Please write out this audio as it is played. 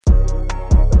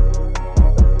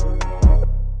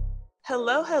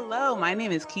Hello, hello. My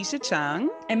name is Keisha Chung.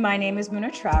 And my name is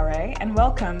Muna Traore, and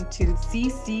welcome to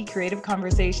CC Creative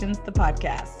Conversations, the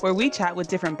podcast, where we chat with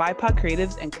different BIPOC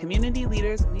creatives and community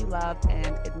leaders we love and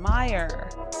admire.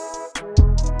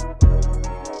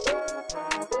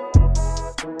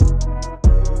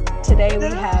 Today we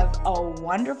have a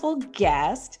wonderful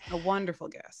guest.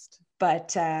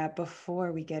 But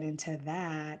before we get into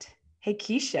that, hey,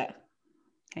 Keisha.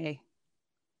 Hey.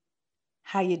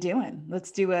 How you doing?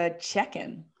 Let's do a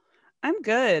check-in. I'm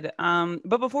good.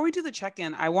 But before we do the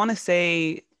check-in, I want to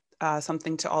say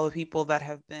something to all the people that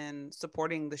have been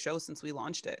supporting the show since we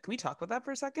launched it. Can we talk about that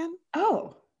for a second?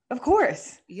 Oh, of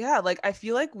course. Yeah, I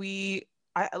feel like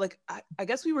I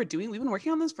guess we've been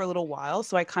working on this for a little while.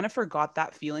 So I kind of forgot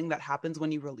that feeling that happens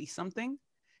when you release something.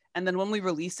 And then when we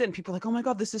released it and people are like, oh my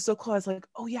God, this is so cool. I was like,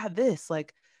 oh yeah,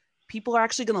 people are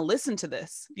actually going to listen to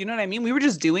this. You know what I mean? We were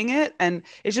just doing it. And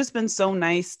it's just been so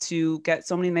nice to get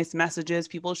so many nice messages,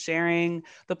 people sharing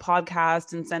the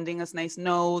podcast and sending us nice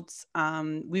notes.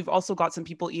 We've also got some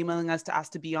people emailing us to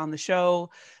ask to be on the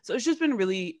show. So it's just been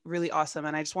really, really awesome.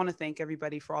 And I just want to thank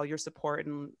everybody for all your support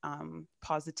and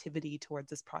positivity towards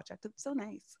this project. It's so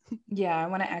nice. Yeah, I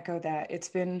want to echo that. It's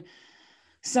been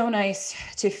so nice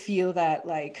to feel that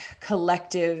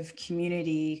collective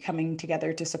community coming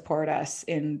together to support us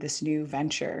in this new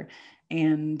venture.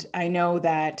 And I know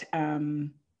that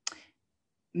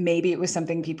maybe it was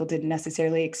something people didn't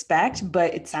necessarily expect,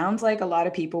 but it sounds like a lot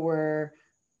of people were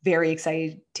very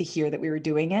excited to hear that we were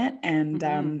doing it,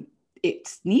 and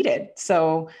it's needed.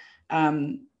 So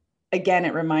again,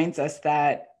 it reminds us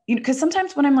that, because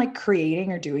sometimes when I'm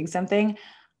creating or doing something,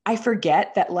 I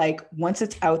forget that once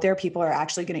it's out there, people are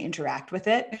actually going to interact with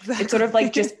it. Exactly. It sort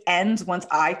of just ends once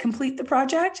I complete the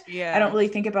project. Yeah. I don't really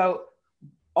think about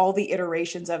all the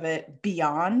iterations of it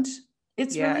beyond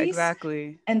its release.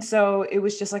 Exactly. And so it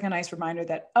was just a nice reminder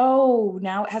that, oh,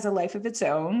 now it has a life of its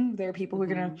own. There are people who are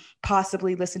going to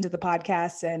possibly listen to the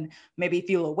podcast and maybe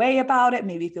feel a way about it,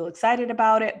 maybe feel excited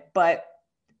about it, but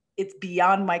it's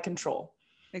beyond my control.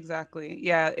 Exactly.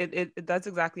 Yeah, it that's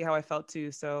exactly how I felt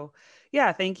too. So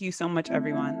yeah, thank you so much,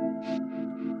 everyone.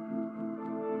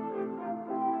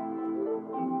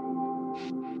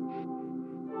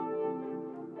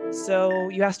 So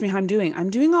you asked me how I'm doing. I'm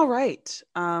doing all right.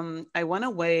 I went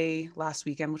away last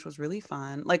weekend, which was really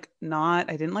fun. I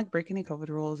didn't break any COVID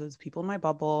rules. It was people in my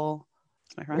bubble.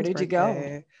 It's my friend's birthday. Where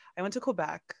did you go? I went to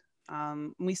Quebec.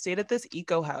 We stayed at this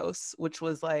eco house, which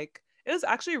was it was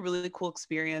actually a really cool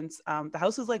experience. The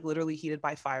house was literally heated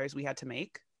by fires we had to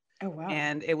make. Oh, wow.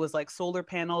 And it was solar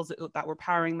panels that were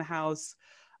powering the house.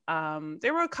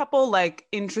 There were a couple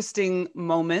interesting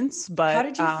moments, but how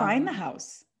did you find the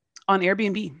house? On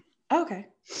Airbnb. Oh, okay.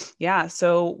 Yeah.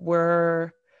 So we're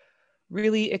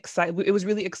really excited. It was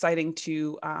really exciting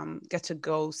to get to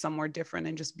go somewhere different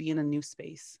and just be in a new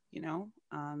space,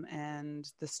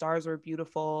 and the stars were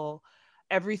beautiful.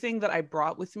 Everything that I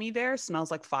brought with me there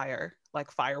smells like fire,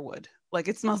 like firewood.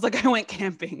 It smells like I went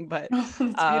camping, but it's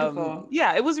beautiful.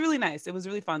 Yeah, it was really nice. It was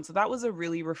really fun. So that was a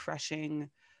really refreshing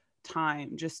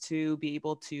time just to be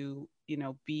able to,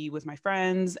 be with my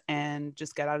friends and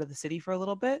just get out of the city for a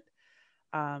little bit.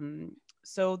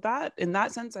 So that in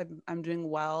that sense, I'm doing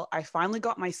well. I finally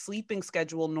got my sleeping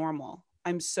schedule normal.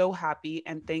 I'm so happy.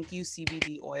 And thank you,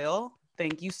 CBD oil.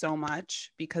 Thank you so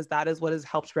much, because that is what has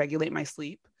helped regulate my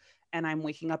sleep. And I'm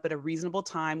waking up at a reasonable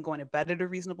time, going to bed at a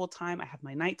reasonable time. I have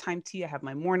my nighttime tea, I have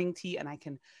my morning tea, and I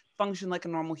can function like a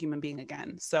normal human being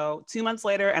again. So 2 months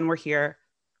later, and we're here.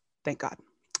 Thank God.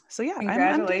 So yeah,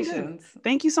 congratulations. I'm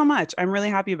thank you so much. I'm really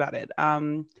happy about it.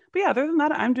 But yeah, other than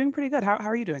that, I'm doing pretty good. How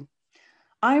are you doing?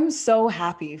 I'm so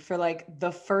happy for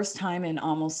the first time in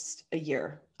almost a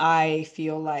year. I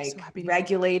feel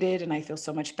regulated and I feel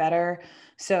so much better.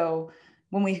 So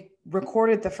when we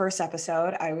recorded the first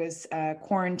episode, I was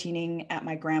quarantining at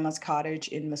my grandma's cottage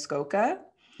in Muskoka.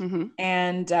 Mm-hmm.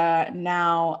 And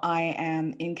now I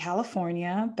am in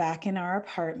California, back in our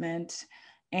apartment.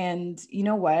 And you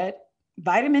know what?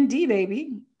 Vitamin D,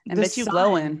 baby. I bet you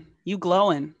glowing. You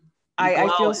glowing. I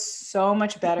feel so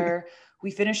much better.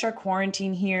 We finished our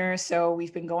quarantine here, so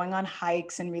we've been going on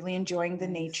hikes and really enjoying the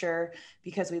nature,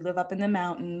 because we live up in the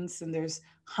mountains and there's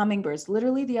hummingbirds.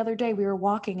 Literally the other day we were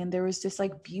walking and there was this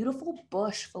beautiful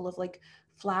bush full of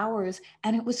flowers,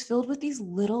 and it was filled with these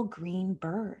little green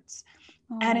birds.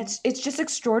 Aww. And it's just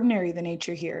extraordinary, the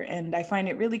nature here, and I find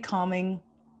it really calming.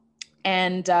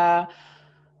 And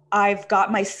I've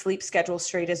got my sleep schedule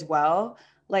straight as well.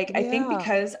 I think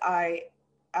because I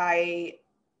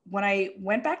when I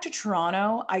went back to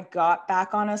Toronto, I got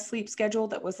back on a sleep schedule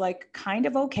that was like kind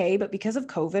of okay, but because of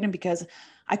COVID and because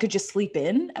I could just sleep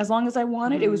in as long as I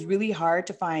wanted, it was really hard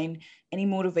to find any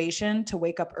motivation to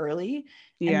wake up early.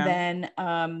 And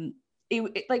then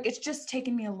it's just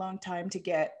taken me a long time to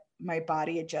get my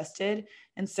body adjusted.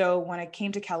 And so when I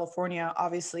came to California,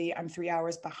 obviously I'm 3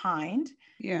 hours behind.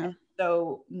 Yeah. And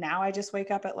so now I just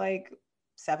wake up at like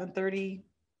 7:30,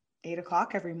 8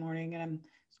 o'clock every morning, and I'm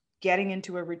getting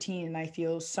into a routine, and I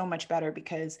feel so much better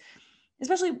because,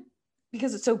 especially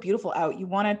because it's so beautiful out, you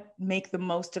want to make the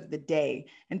most of the day.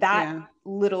 And that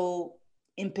little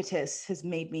impetus has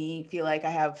made me feel like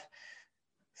I have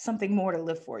something more to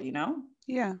live for, you know?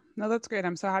 Yeah, no, that's great.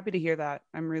 I'm so happy to hear that.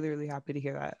 I'm really, really happy to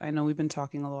hear that. I know we've been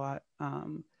talking a lot,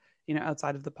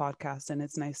 outside of the podcast, and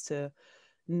it's nice to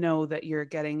know that you're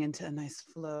getting into a nice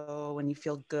flow and you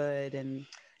feel good and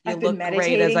you look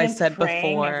great, as I said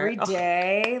before. Every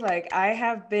day. Like I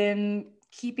have been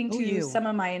keeping to some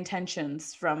of my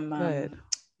intentions from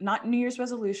not New Year's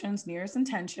resolutions, New Year's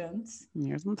intentions.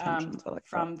 I like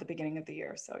from the beginning of the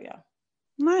year. So yeah.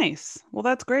 Nice. Well,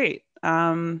 that's great.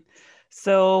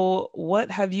 So what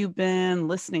have you been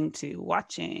listening to,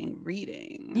 watching,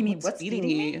 reading? You mean what's feeding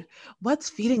you? What's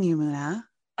feeding you, Muna?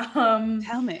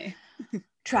 Tell me.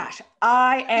 Trash.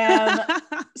 I am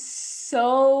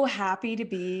so happy to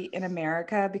be in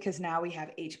America because now we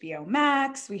have HBO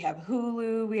Max, we have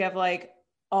Hulu, we have like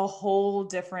a whole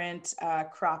different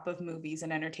crop of movies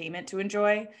and entertainment to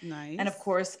enjoy. Nice. And of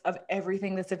course, of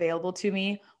everything that's available to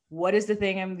me, what is the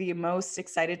thing I'm the most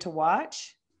excited to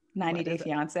watch? 90 Day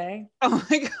Fiance. Oh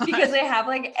my God. Because they have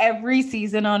like every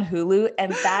season on Hulu,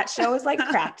 and that show is like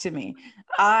crack to me.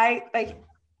 I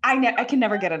can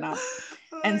never get enough.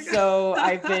 And so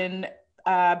I've been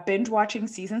binge watching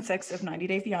season 6 of 90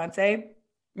 Day Fiance.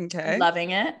 Okay.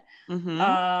 Loving it. Mm-hmm.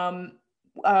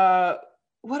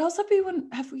 What else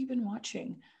have we been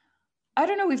watching? I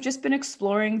don't know. We've just been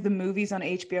exploring the movies on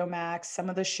HBO Max, some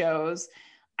of the shows.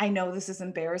 I know this is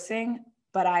embarrassing,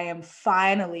 but I am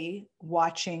finally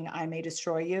watching I May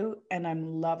Destroy You, and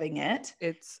I'm loving it.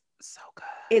 It's so good.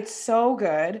 It's so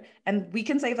good. And we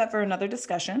can save that for another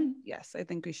discussion. Yes, I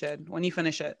think we should when you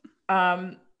finish it.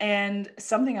 And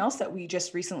something else that we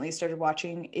just recently started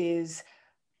watching is,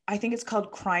 I think it's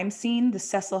called Crime Scene, the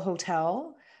Cecil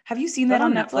Hotel. Have you seen that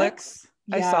on Netflix?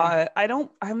 Yeah. I saw it.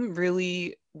 I'm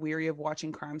really weary of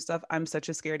watching crime stuff. I'm such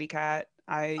a scaredy cat.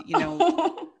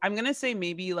 I'm going to say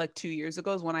maybe like 2 years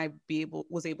ago is when I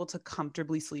was able to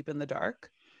comfortably sleep in the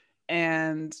dark.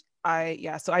 And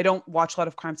so I don't watch a lot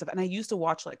of crime stuff. And I used to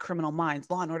watch like Criminal Minds,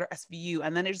 Law and Order, SVU.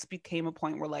 And then it just became a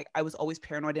point where like I was always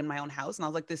paranoid in my own house. And I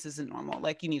was like, this isn't normal.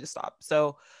 Like, you need to stop.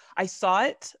 So I saw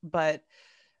it, but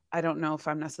I don't know if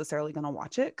I'm necessarily going to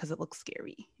watch it because it looks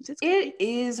scary. It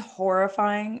is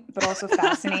horrifying, but also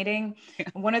fascinating. Yeah.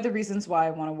 One of the reasons why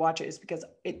I want to watch it is because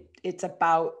it's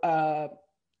about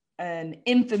an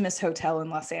infamous hotel in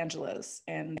Los Angeles,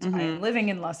 and I am living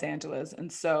in Los Angeles.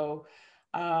 And so,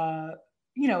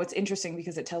 it's interesting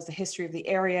because it tells the history of the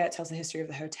area, it tells the history of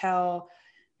the hotel,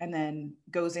 and then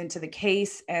goes into the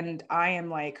case. And I am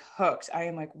like hooked. I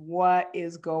am like, what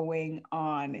is going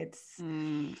on? It's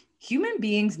human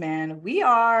beings, man. We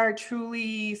are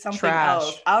truly something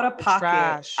else. Out of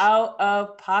pocket.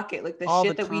 Like the all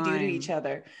shit that we do to each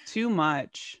other. Too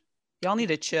much. Y'all need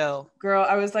to chill. Girl,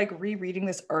 I was like rereading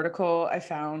this article I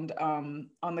found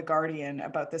on The Guardian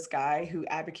about this guy who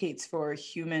advocates for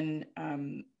human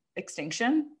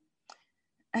extinction.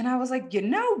 And I was like, you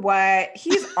know what?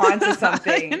 He's onto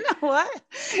something. You know what?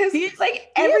 He's like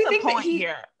everything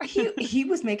that he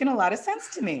was making a lot of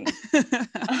sense to me.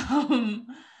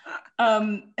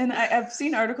 And I've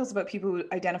seen articles about people who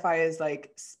identify as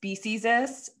like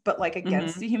speciesist, but like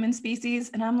against the human species.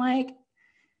 And I'm like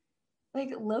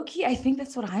low-key, I think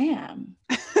that's what I am.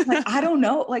 Like, I don't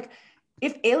know. Like,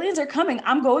 if aliens are coming,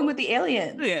 I'm going with the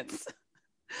aliens.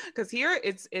 Because here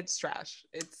it's trash.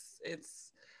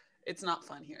 It's not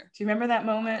fun here. Do you remember that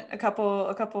moment a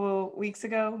couple weeks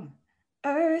ago?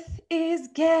 Earth is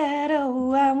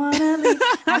ghetto. I wanna leave.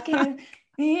 I can't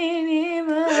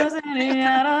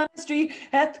out on the street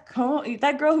at the corner.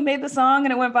 That girl who made the song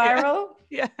and it went viral.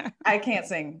 Yeah. I can't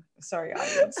sing. Sorry,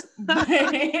 audience. But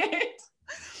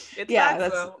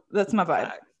that's my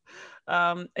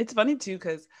vibe. It's funny too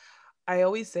because I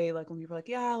always say, like, when people are like,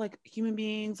 yeah, like human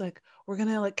beings, like we're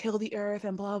gonna like kill the earth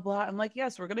and blah blah. I'm like,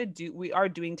 yes, we are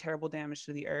doing terrible damage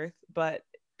to the earth, but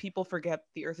people forget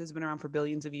the earth has been around for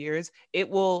billions of years. It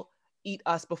will eat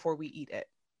us before we eat it.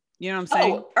 You know what I'm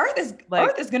saying?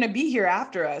 Earth is gonna be here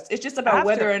after us. It's just about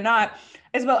whether or not,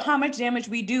 it's about how much damage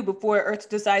we do before Earth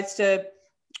decides to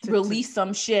release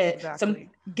some shit, exactly. some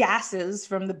gases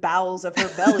from the bowels of her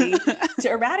belly to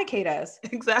eradicate us.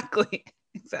 Exactly.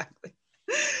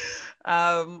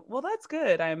 Well, that's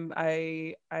good.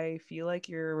 I feel like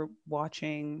you're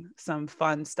watching some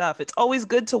fun stuff. It's always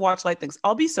good to watch light things.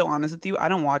 I'll be so honest with you, I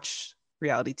don't watch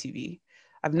reality TV.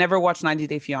 I've never watched 90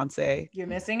 Day Fiance. You're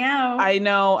missing out. I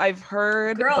know, I've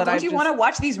heard. Girl, but don't you want to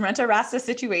watch these renta rasta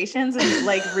situations in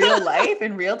like real life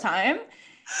in real time?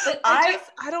 But I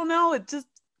don't know.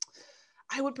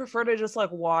 I would prefer to just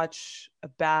like watch a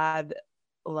bad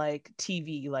like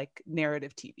TV, like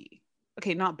narrative TV.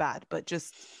 Okay, not bad, but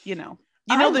just,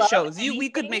 the shows. We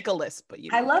could make a list, but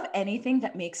I love anything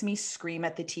that makes me scream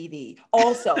at the TV.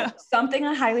 Also, something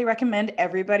I highly recommend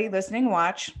everybody listening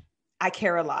watch, I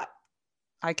Care a Lot.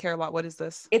 I Care a Lot. What is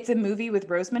this? It's a movie with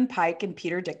Rosamund Pike and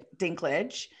Peter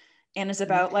Dinklage, and it's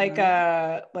about like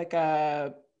a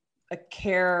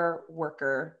care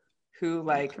worker who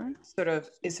sort of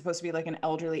is supposed to be like an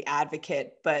elderly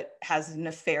advocate, but has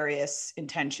nefarious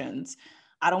intentions.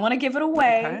 I don't want to give it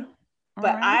away. Okay.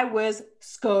 But right. I was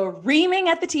screaming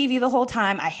at the TV the whole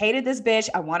time. I hated this bitch.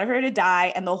 I wanted her to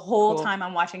die. And the whole time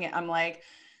I'm watching it, I'm like,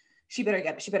 she better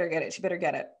get it. She better get it. She better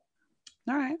get it.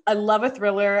 All right. I love a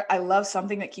thriller. I love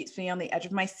something that keeps me on the edge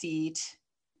of my seat.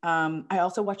 I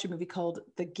also watch a movie called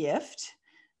The Gift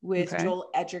with Joel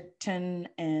Edgerton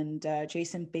and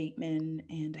Jason Bateman.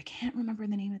 And I can't remember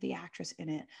the name of the actress in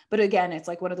it. But again, it's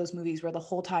like one of those movies where the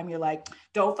whole time you're like,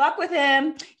 don't fuck with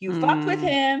him. You fucked with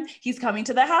him. He's coming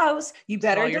to the house. You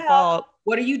better it's all your fault.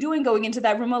 What are you doing going into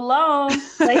that room alone?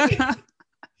 Like,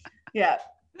 yeah.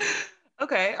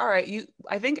 Okay. All right.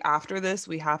 I think after this,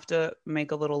 we have to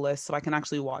make a little list so I can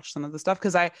actually watch some of the stuff.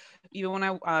 Cause even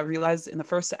when I realized in the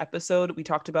first episode, we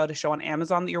talked about a show on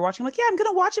Amazon that you're watching, like, yeah, I'm going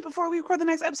to watch it before we record the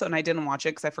next episode. And I didn't watch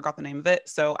it cause I forgot the name of it.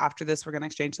 So after this, we're going to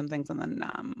exchange some things and then,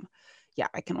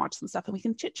 I can watch some stuff and we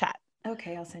can chit chat.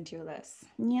 Okay. I'll send you a list.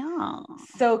 Yeah.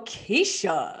 So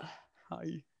Keisha,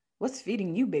 hi, what's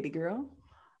feeding you, baby girl?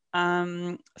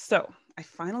 So I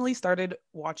finally started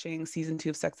watching season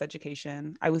 2 of Sex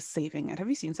Education. I was saving it. Have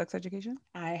you seen Sex Education?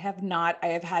 I have not. I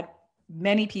have had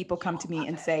many people come to me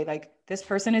and say, like, this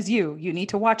person is you. You need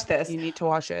to watch this. You need to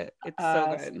watch it. It's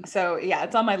so good. So yeah,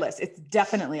 it's on my list. It's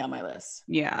definitely on my list.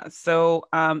 Yeah. So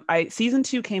season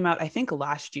 2 came out, I think,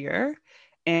 last year.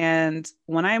 And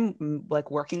when I'm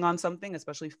like working on something,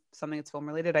 especially something that's film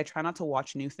related, I try not to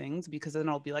watch new things because then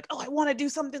I'll be like, oh, I want to do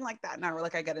something like that now, or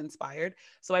like I get inspired.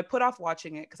 So I put off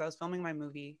watching it because I was filming my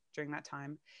movie during that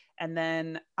time. And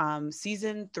then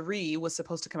season 3 was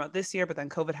supposed to come out this year, but then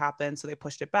COVID happened, so they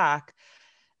pushed it back.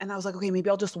 And I was like, okay, maybe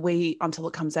I'll just wait until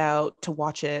it comes out to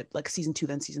watch it, like season 2,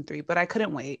 then season 3. But I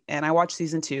couldn't wait, and I watched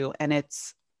season 2, and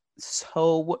it's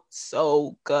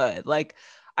so good. Like,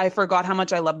 I forgot how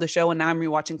much I love the show, and now I'm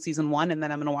rewatching season 1, and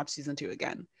then I'm going to watch season 2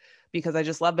 again because I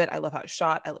just love it. I love how it's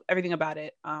shot. I love everything about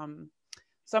it.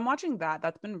 So I'm watching that.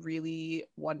 That's been really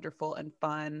wonderful and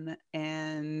fun.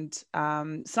 And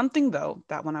something though,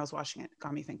 that when I was watching it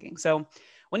got me thinking. So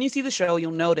when you see the show,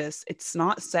 you'll notice it's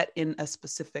not set in a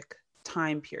specific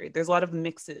time period. There's a lot of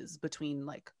mixes between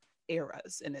like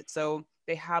eras in it. So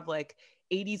they have like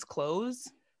 80s clothes,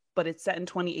 but it's set in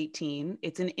 2018.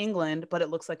 It's in England, but it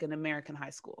looks like an American high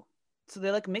school. So they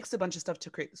like mixed a bunch of stuff to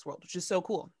create this world, which is so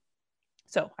cool.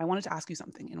 So I wanted to ask you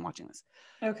something in watching this.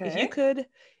 Okay.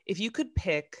 If you could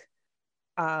pick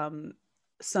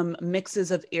some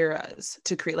mixes of eras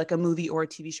to create like a movie or a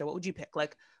TV show, what would you pick?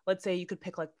 Like, let's say you could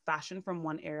pick like fashion from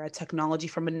one era, technology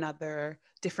from another,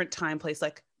 different time, place,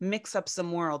 like mix up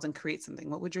some worlds and create something.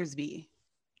 What would yours be?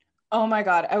 Oh my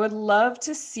God. I would love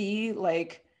to see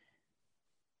like,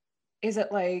 is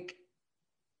it like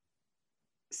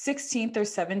 16th or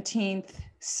 17th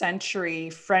century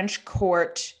French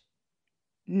court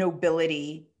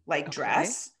nobility like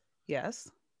dress? Yes.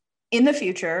 In the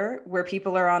future, where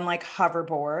people are on like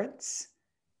hoverboards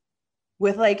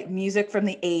with like music from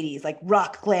the 80s, like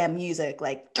rock glam music,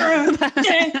 like dun,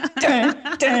 dun,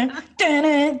 dun, dun,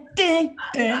 dun, dun,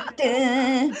 dun,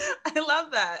 dun. I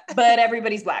love that. But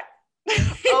everybody's black.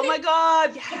 Oh my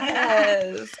God.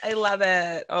 Yes. I love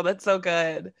it. Oh, that's so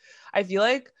good. I feel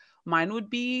like mine would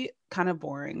be kind of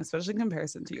boring, especially in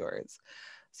comparison to yours.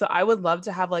 So I would love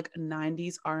to have like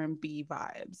 90s R&B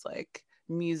vibes. Like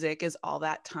music is all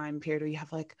that time period where you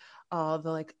have like all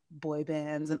the like boy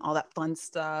bands and all that fun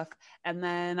stuff. And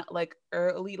then like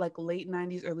late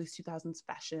 90s, early 2000s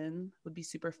fashion would be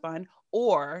super fun.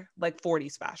 Or like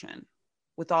 40s fashion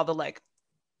with all the like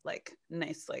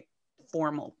nice like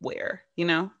formal wear, you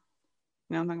know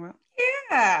what I'm talking about?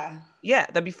 Yeah. Yeah,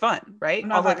 that'd be fun, right?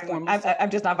 I'm All not the like vibing with, formal stuff. I'm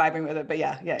just not vibing with it, but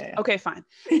yeah. Okay, fine.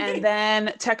 And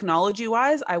then technology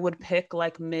wise, I would pick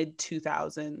like mid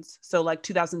 2000s. So like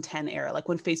 2010 era, like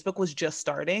when Facebook was just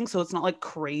starting. So it's not like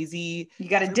crazy. You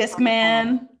got a Everyone's on the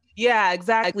phone. Discman. Yeah,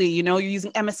 exactly. You know, you're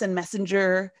using MSN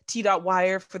Messenger,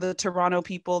 T.Wire for the Toronto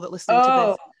people that listening to Oh, this. You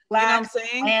know what I'm Black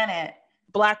saying? Planet.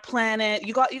 Black Planet.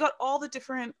 You got all the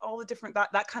different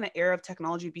that kind of era of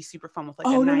technology would be super fun with like a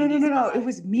Oh, no, no, no, 90s no, no. It vibe,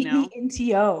 was you Meet Me know? in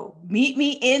TO. Meet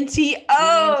Me in Meet me in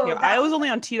TO. Tokyo. I was only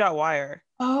on T.Wire.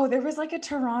 Oh, there was like a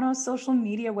Toronto social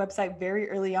media website very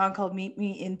early on called Meet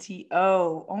Me in TO.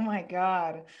 Oh my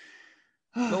God.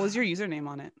 What was your username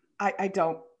on it? I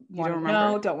don't You want don't to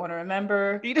remember? know, don't want to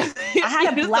remember. You just, I you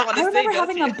had a just don't black, want I to say, remember don't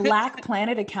having a you? Black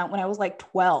Planet account when I was like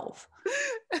 12,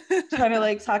 trying to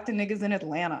like talk to niggas in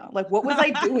Atlanta. Like, what was I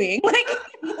doing? Like,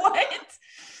 what?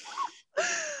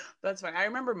 That's fine. I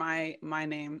remember my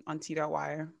name on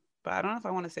T.Wire, but I don't know if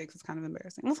I want to say because it's kind of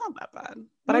embarrassing. Well, it's not that bad,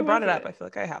 but I What brought was it up. I it? feel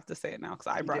like I have to say it now because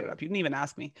I You brought it do. up. You didn't even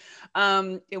ask me.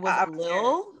 It was I'm scared.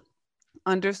 Lil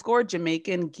underscore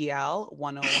Jamaican Gial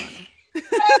 101.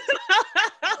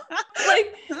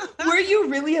 Like, were you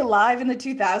really alive in the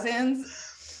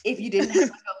 2000s if you didn't have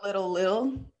like a little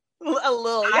Lil? A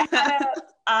little, yeah.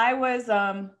 I was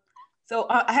so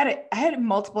I had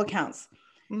multiple accounts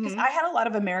because Mm-hmm. I had a lot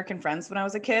of American friends when I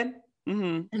was a kid.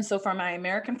 Mm-hmm. And so for my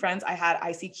American friends, I had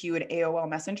ICQ and AOL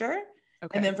Messenger. And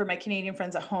Okay. then for my Canadian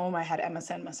friends at home, I had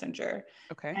MSN Messenger.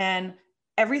 Okay. And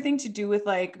everything to do with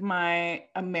like my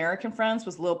American friends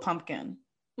was Lil Pumpkin.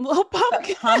 Little But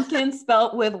pumpkin. pumpkin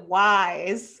spelt with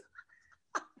Y's.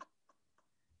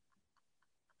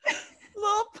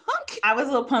 Little pumpkin. I was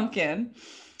Lil Pumpkin.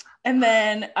 And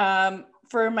then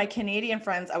for my Canadian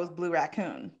friends, I was Blue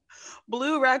Raccoon.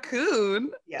 Blue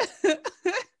raccoon. Yes.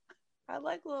 I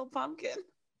like little pumpkin.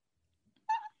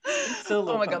 I'm still Oh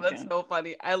Lil my god, that's Pumpkin. so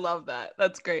funny. I love that.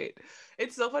 That's great.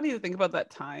 It's so funny to think about that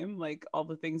time, like all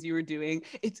the things you were doing.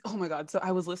 It's oh my god. So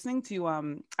I was listening to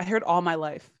I heard All My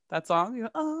Life, that song,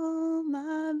 all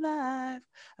my life.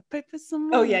 I pray for Oh,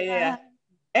 someone yeah. like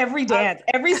Every I, dance,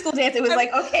 every school dance, it was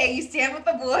like, okay, you stand with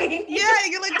the boy. yeah,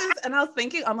 you're like this. And I was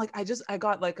thinking, I'm like, I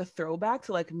got like a throwback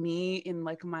to like me in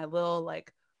like my little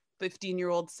like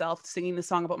 15-year-old self singing the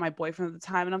song about my boyfriend at the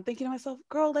time. And I'm thinking to myself,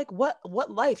 girl, like what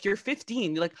life? You're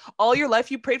 15. You're like all your life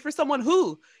you prayed for someone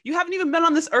who you haven't even been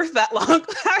on this earth that long.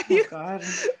 How are Oh you God.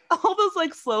 all those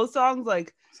like slow songs,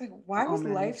 like It's like, why oh was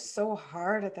man. life so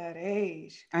hard at that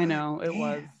age? I God know it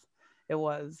was. damn. It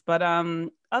was. But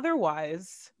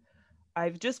otherwise,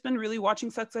 I've just been really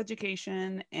watching Sex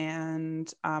Education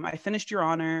and I finished Your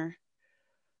Honor.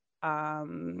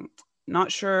 Um,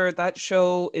 Not sure that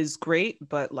show is great,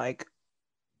 but like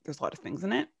there's a lot of things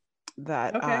in it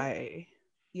that Okay.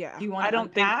 yeah, Do you want I to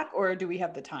don't think unpack or do we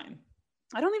have the time?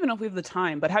 I don't even know if we have the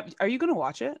time, but are you going to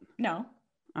watch it? No.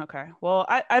 Okay. Well,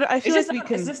 I It's feel just like we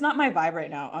not, it's can, just not my vibe right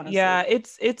now, yeah,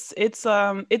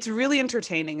 honestly. it's really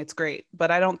entertaining. It's great,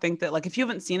 but I don't think that like if you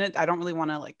haven't seen it, I don't really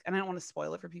want to like, and I don't want to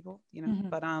spoil it for people, you know. Mhm.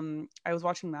 But I was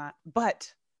watching that.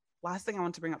 But last thing I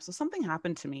want to bring up, so something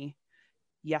happened to me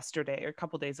yesterday or a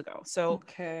couple days ago. So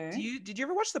Okay. did you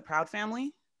ever watch The Proud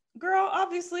Family? Girl,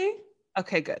 obviously.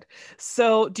 Okay, good.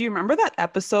 So do you remember that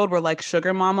episode where like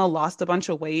Sugar Mama lost a bunch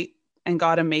of weight and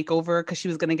got a makeover because she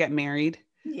was going to get married?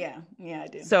 Yeah. Yeah, I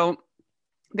do. So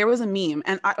there was a meme,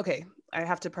 and okay, I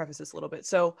have to preface this a little bit.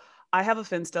 So I have a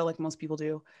Finsta, like most people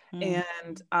do, Mm.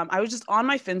 and I was just on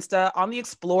my Finsta on the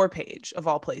Explore page of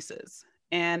all places,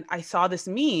 and I saw this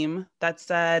meme that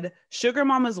said Sugar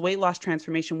Mama's weight loss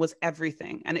transformation was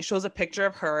everything, and it shows a picture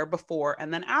of her before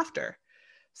and then after.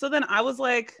 So then I was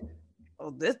like,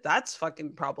 oh, that's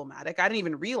fucking problematic. I didn't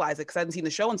even realize it because I hadn't seen the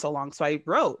show in so long. So I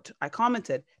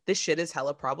commented, this shit is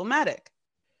hella problematic.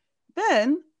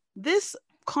 Then this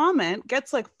comment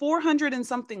gets like 400 and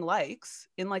something likes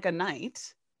in like a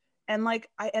night. And like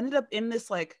I ended up in this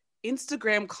like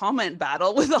Instagram comment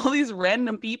battle with all these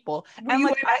random people. Were And you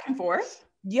like going back and forth?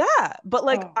 yeah, but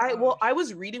like Oh gosh. I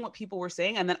was reading what people were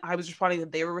saying and then I was responding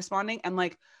that they were responding. And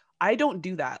like I don't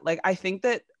do that. Like I think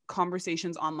that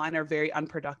conversations online are very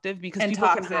unproductive because And people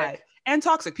can hide toxic. and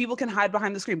toxic. People can hide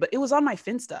behind the screen, but it was on my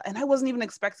Finsta and I wasn't even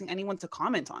expecting anyone to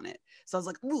comment on it. So I was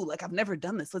like, ooh, like I've never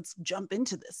done this. Let's jump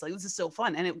into this. Like this is so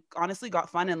fun. And it honestly got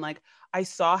fun. And like I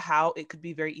saw how it could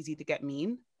be very easy to get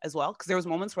mean as well. Cause there was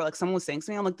moments where like someone was saying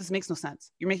something, I'm like, this makes no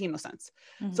sense. You're making no sense.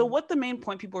 So Mhm. what the main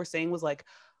point people were saying was like,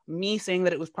 me saying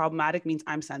that it was problematic means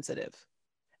I'm sensitive.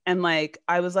 And like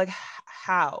I was like,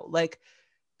 how? Like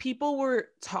people were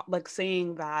like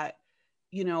saying that,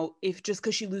 you know, if just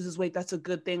because she loses weight, that's a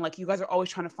good thing. Like you guys are always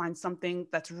trying to find something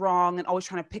that's wrong and always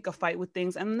trying to pick a fight with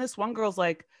things. And this one girl's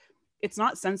like, it's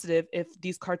not sensitive if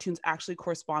these cartoons actually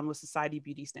correspond with society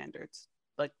beauty standards.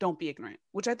 Like, don't be ignorant,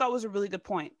 which I thought was a really good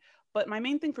point. But my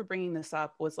main thing for bringing this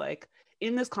up was like,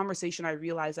 in this conversation, I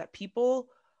realized that people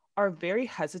are very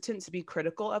hesitant to be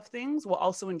critical of things while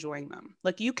also enjoying them.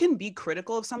 Like, you can be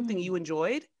critical of something you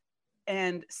enjoyed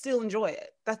and still enjoy it.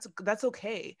 That's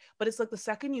okay. But it's like the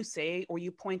second you say or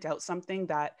you point out something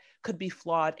that could be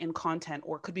flawed in content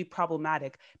or could be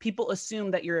problematic, people assume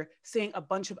that you're saying a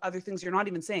bunch of other things you're not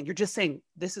even saying. You're just saying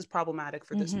this is problematic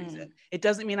for this reason. It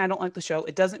doesn't mean I don't like the show.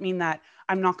 It doesn't mean that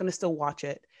I'm not going to still watch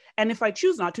it. And if I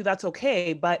choose not to, that's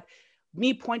okay. But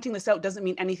me pointing this out doesn't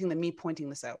mean anything than me pointing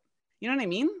this out. You know what I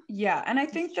mean? Yeah. And I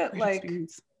think that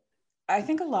I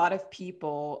think a lot of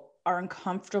people are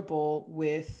uncomfortable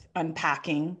with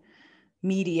unpacking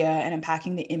media and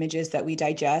unpacking the images that we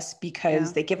digest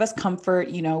because they give us comfort.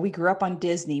 You know, we grew up on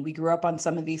Disney, we grew up on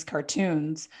some of these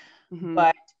cartoons,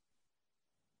 but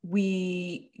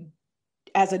we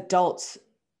as adults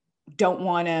don't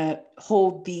want to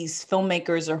hold these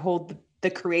filmmakers or hold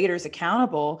the creators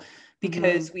accountable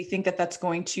because we think that that's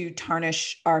going to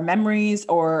tarnish our memories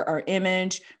or our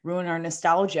image, ruin our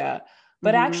nostalgia.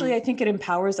 But actually, I think it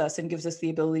empowers us and gives us the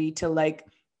ability to like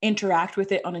interact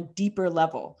with it on a deeper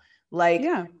level. Like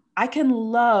I can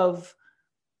love,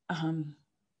 I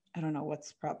don't know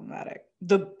what's problematic.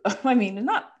 We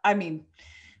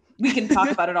can talk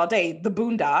about it all day. The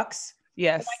Boondocks.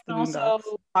 Yes. I can also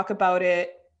talk about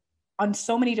it on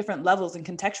so many different levels and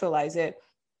contextualize it.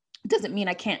 It doesn't mean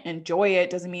I can't enjoy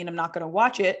it. Doesn't mean I'm not going to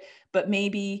watch it, but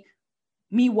maybe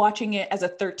me watching it as a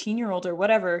 13-year-old or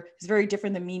whatever is very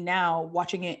different than me now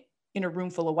watching it in a room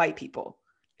full of white people.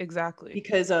 Exactly.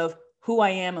 Because of who I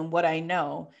am and what I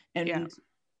know and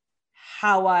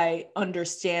how I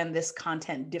understand this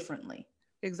content differently.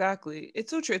 Exactly.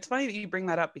 It's so true. It's funny that you bring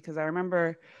that up because I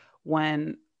remember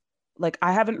when, like,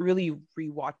 I haven't really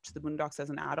rewatched the Boondocks as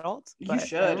an adult. But you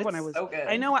should. When I was, so good.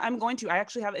 I know I'm going to. I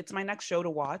actually have. It's my next show to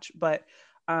watch. But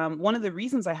one of the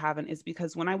reasons I haven't is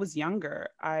because when I was younger,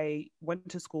 I went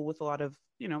to school with a lot of,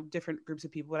 you know, different groups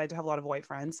of people, but I did have a lot of white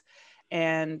friends.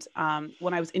 And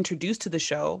when I was introduced to the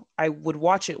show, I would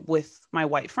watch it with my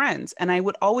white friends, and I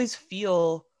would always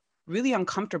feel really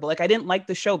uncomfortable. Like I didn't like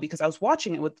the show because I was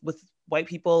watching it with white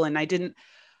people, and I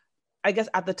guess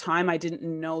at the time I didn't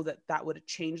know that would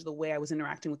change the way I was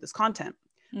interacting with this content,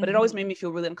 but it always made me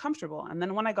feel really uncomfortable. And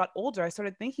then when I got older, I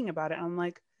started thinking about it, and I'm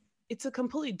like, it's a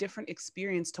completely different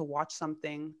experience to watch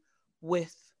something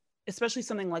with, especially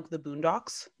something like the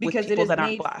Boondocks, because with people that made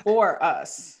aren't Black. For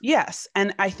us. Yes.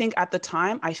 And I think at the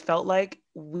time I felt like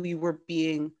they were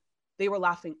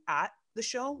laughing at the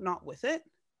show, not with it.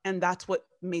 And that's what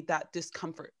made that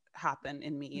discomfort happen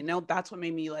in me. You know, that's what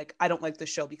made me like, I don't like the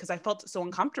show because I felt so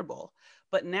uncomfortable.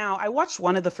 But now I watched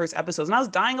one of the first episodes and I was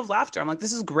dying of laughter. I'm like,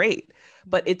 this is great.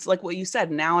 But it's like what you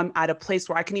said, now I'm at a place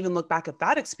where I can even look back at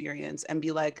that experience and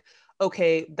be like,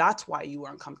 okay, that's why you were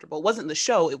uncomfortable. It wasn't the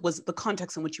show, it was the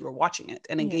context in which you were watching it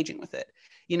and engaging with it,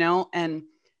 you know? And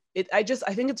I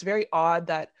think it's very odd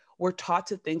that we're taught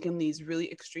to think in these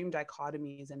really extreme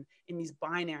dichotomies and in these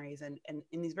binaries and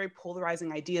in these very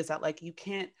polarizing ideas that like,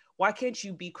 why can't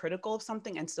you be critical of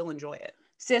something and still enjoy it?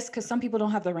 Sis, because some people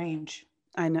don't have the range.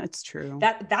 I know, it's true.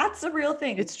 That's a real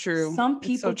thing. It's true. Some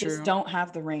people just don't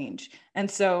have the range. And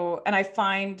I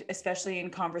find, especially in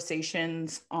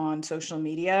conversations on social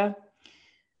media,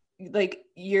 like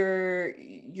you're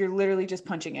literally just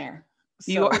punching air.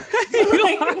 So, you are.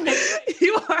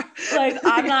 You are. Like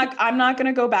I'm not going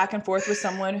to go back and forth with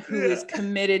someone who is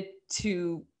committed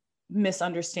to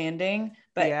misunderstanding,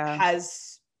 but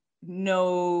has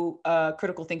no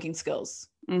critical thinking skills.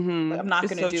 I'm not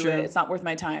going to do it. It's not worth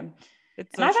my time.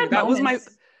 It's so true.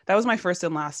 That was my first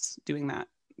and last doing that.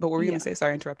 But what were you going to say?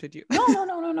 Sorry, I interrupted you. No.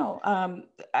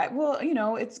 Well, you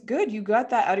know, it's good. You got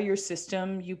that out of your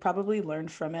system. You probably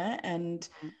learned from it. And,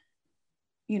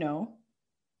 you know,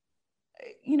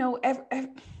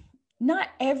 not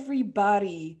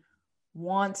everybody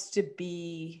wants to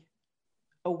be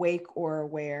awake or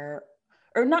aware,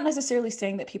 or not necessarily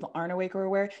saying that people aren't awake or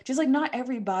aware, just like not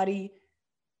everybody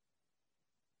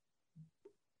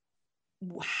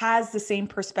has the same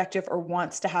perspective or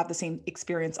wants to have the same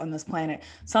experience on this planet.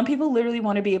 Some people literally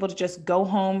want to be able to just go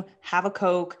home, have a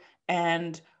Coke,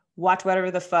 and watch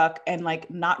whatever the fuck, and like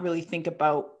not really think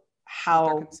about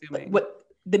what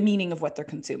the meaning of what they're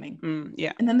consuming.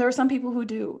 And then there are some people who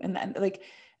do, and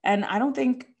I don't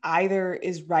think either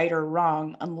is right or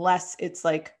wrong unless it's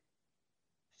like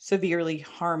severely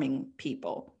harming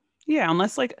people. Yeah,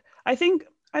 unless like I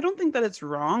don't think that it's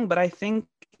wrong, but I think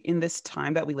in this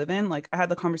time that we live in, like I had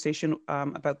the conversation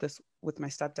about this with my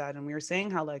stepdad, and we were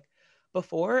saying how like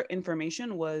Before,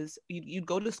 information was, you'd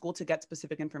go to school to get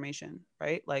specific information,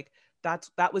 right? Like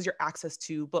that was your access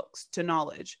to books, to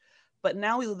knowledge. But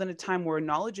now we live in a time where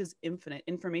knowledge is infinite,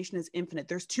 information is infinite.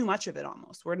 There's too much of it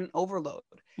almost. We're in an overload.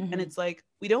 And it's like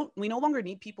we no longer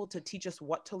need people to teach us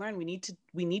what to learn. We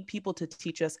need people to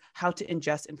teach us how to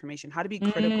ingest information, how to be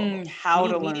critical, how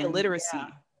to media learn. literacy. Yeah.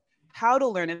 How to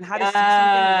learn and how to see something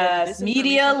and be like, this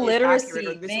media information literacy. is accurate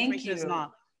or this Thank information you. is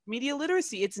not. Media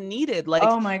literacy, it's needed. Like,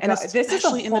 oh my God, and this is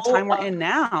especially in the time we're in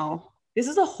now. This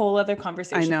is a whole other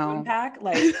conversation I know. to unpack.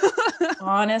 Like,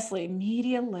 honestly,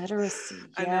 media literacy.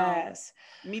 Yes.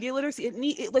 Media literacy.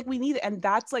 We need it. And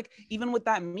that's like, even with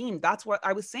that meme, that's what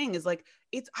I was saying is like,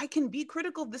 I can be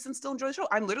critical of this and still enjoy the show.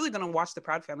 I'm literally going to watch The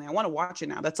Proud Family. I want to watch it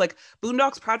now. That's like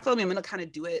Boondocks, Proud Family. I'm going to kind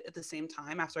of do it at the same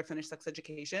time after I finish Sex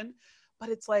Education. But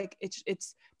it's like,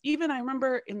 it's even, I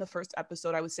remember in the first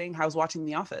episode, I was saying how I was watching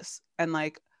The Office and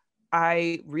like,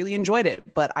 I really enjoyed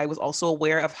it, but I was also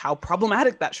aware of how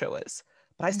problematic that show is.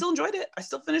 But I still enjoyed it. I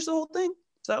still finished the whole thing.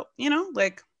 So,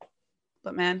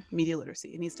 but man, media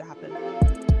literacy, it needs to happen.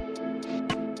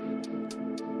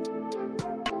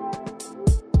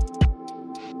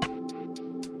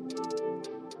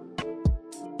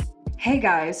 Hey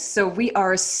guys, so we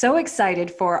are so excited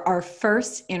for our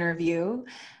first interview.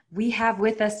 We have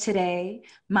with us today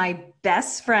my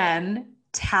best friend,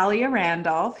 Talia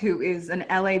Randolph, who is an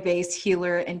LA-based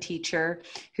healer and teacher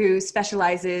who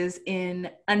specializes in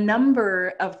a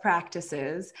number of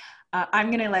practices. I'm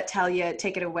going to let Talia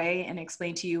take it away and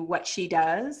explain to you what she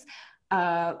does.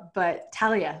 But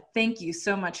Talia, thank you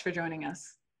so much for joining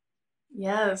us.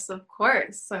 Yes, of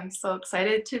course. I'm so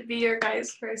excited to be your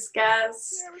guys' first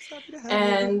guest. Yeah, we're so happy to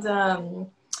have you. And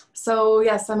so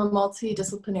yes, I'm a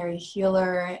multidisciplinary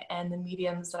healer, and the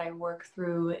mediums that I work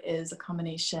through is a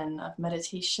combination of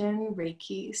meditation,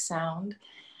 Reiki, sound,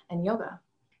 and yoga.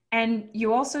 And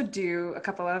you also do a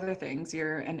couple other things.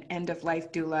 You're an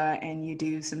end-of-life doula, and you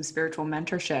do some spiritual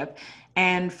mentorship.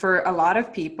 And for a lot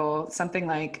of people, something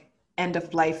like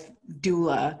end-of-life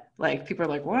doula, like people are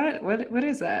like, what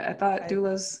is that? I thought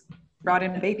doulas brought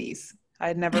in babies. I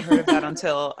had never heard of that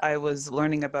until I was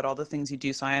learning about all the things you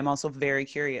do. So I am also very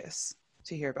curious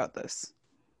to hear about this.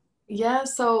 Yeah,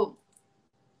 so,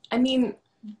 I mean,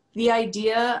 the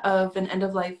idea of an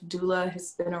end-of-life doula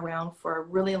has been around for a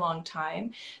really long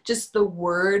time. Just the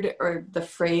word or the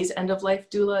phrase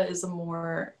end-of-life doula is a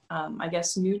more, I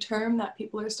guess, new term that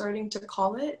people are starting to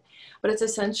call it. But it's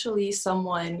essentially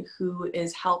someone who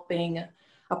is helping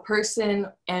a person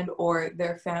and or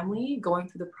their family going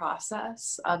through the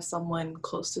process of someone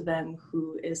close to them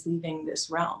who is leaving this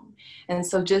realm. And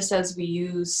so just as we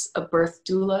use a birth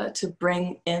doula to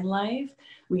bring in life,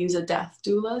 we use a death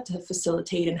doula to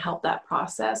facilitate and help that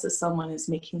process as someone is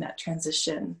making that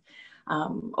transition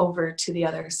over to the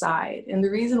other side. And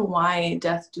the reason why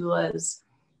death doulas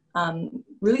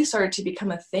really started to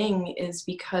become a thing is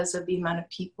because of the amount of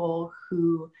people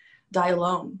who die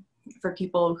alone, for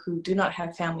people who do not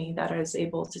have family that is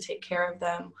able to take care of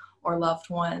them, or loved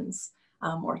ones,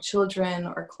 or children,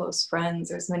 or close friends.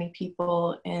 There's many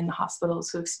people in hospitals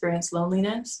who experience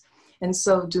loneliness. And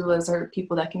so doulas are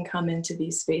people that can come into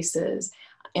these spaces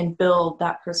and build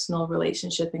that personal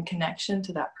relationship and connection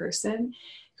to that person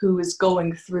who is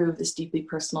going through this deeply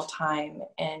personal time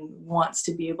and wants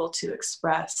to be able to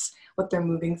express what they're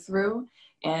moving through.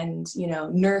 And,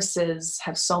 nurses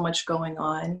have so much going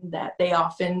on that they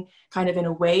often kind of in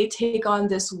a way take on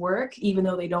this work, even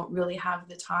though they don't really have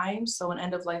the time. So an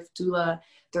end-of-life doula,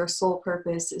 their sole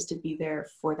purpose is to be there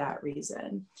for that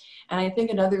reason. And I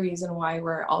think another reason why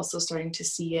we're also starting to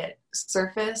see it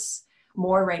surface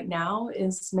more right now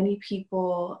is many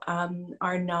people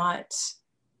are not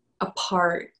a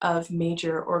part of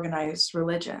major organized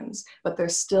religions, but they're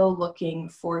still looking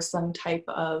for some type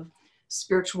of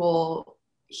spiritual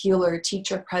healer,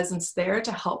 teacher presence there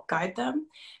to help guide them.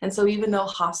 And so even though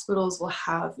hospitals will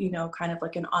have, kind of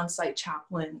like an on-site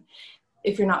chaplain,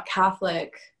 if you're not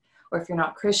Catholic or if you're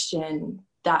not Christian,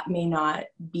 that may not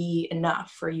be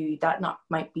enough for you. That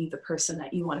might be the person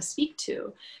that you want to speak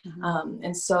to. Mm-hmm.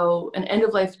 And so an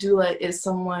end-of-life doula is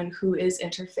someone who is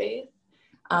interfaith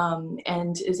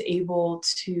and is able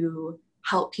to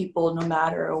help people no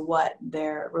matter what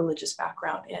their religious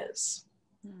background is.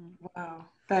 Wow,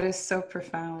 that is so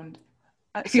profound.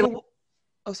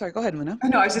 Oh, sorry, go ahead, Muna.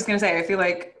 No, I was just going to say, I feel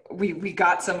like we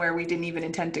got somewhere we didn't even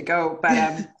intend to go,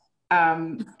 but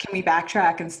can we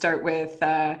backtrack and start with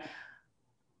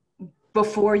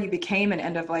before you became an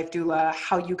end-of-life doula,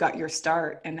 how you got your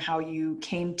start and how you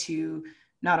came to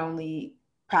not only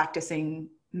practicing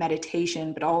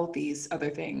meditation, but all of these other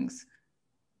things?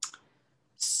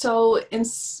 So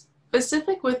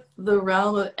specific with the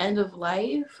realm of end of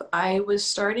life, I was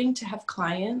starting to have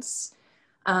clients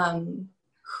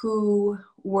who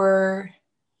were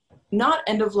not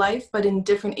end of life, but in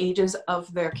different ages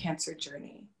of their cancer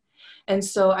journey. And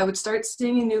so I would start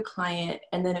seeing a new client,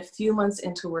 and then a few months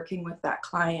into working with that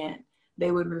client,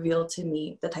 they would reveal to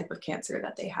me the type of cancer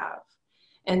that they have.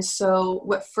 And so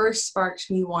what first sparked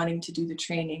me wanting to do the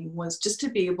training was just to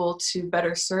be able to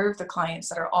better serve the clients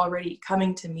that are already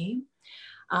coming to me.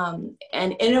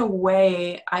 And in a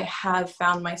way, I have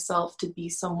found myself to be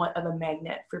somewhat of a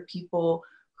magnet for people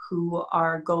who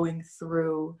are going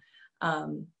through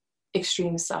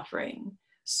extreme suffering.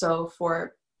 So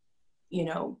for, you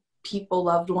know, people,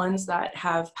 loved ones that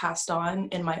have passed on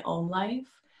in my own life,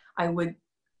 I would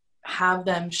have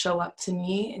them show up to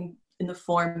me in the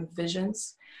form of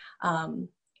visions.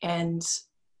 And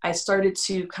I started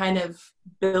to kind of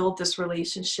build this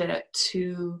relationship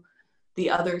to the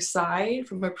other side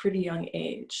from a pretty young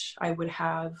age. I would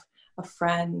have a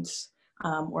friend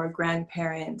or a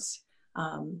grandparent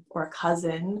or a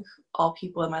cousin, all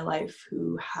people in my life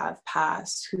who have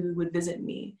passed, who would visit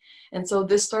me. And so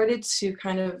this started to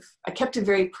kind of, I kept it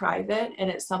very private, and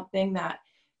it's something that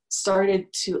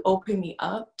started to open me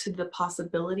up to the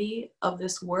possibility of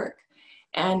this work.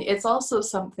 And it's also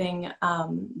something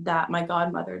that my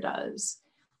godmother does.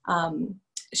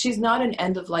 She's not an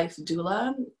end-of-life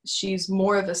doula. She's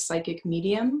more of a psychic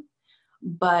medium,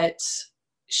 but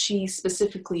she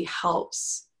specifically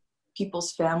helps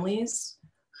people's families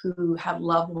who have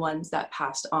loved ones that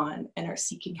passed on and are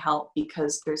seeking help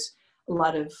because there's a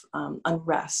lot of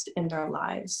unrest in their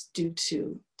lives due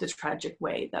to the tragic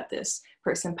way that this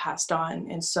person passed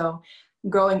on. And so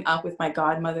growing up with my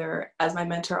godmother as my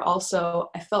mentor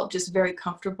also, I felt just very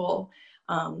comfortable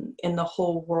in the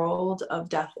whole world of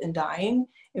death and dying.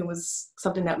 It was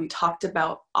something that we talked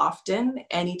about often.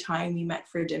 Anytime we met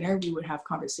for dinner, we would have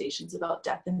conversations about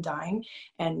death and dying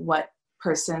and what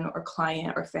person or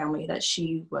client or family that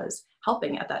she was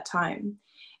helping at that time.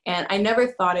 And I never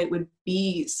thought it would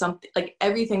be something, like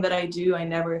everything that I do, I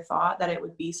never thought that it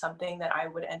would be something that I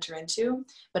would enter into.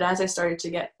 But as I started to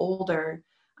get older,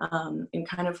 in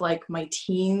kind of like my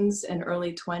teens and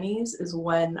early 20s is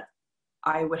when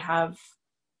I would have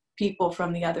people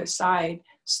from the other side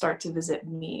start to visit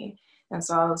me. And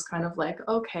so I was kind of like,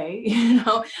 okay,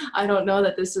 I don't know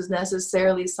that this is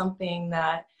necessarily something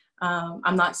that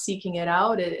I'm not seeking it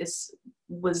out. It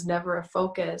was never a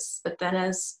focus. But then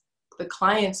as the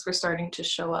clients were starting to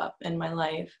show up in my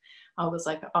life, I was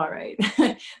like, all right,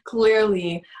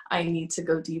 clearly I need to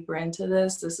go deeper into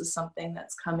this. This is something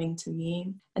that's coming to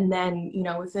me. And then,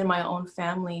 within my own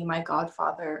family, my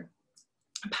godfather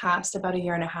passed about 1.5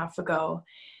 years ago.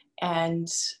 And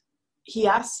he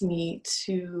asked me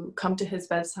to come to his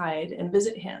bedside and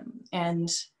visit him. And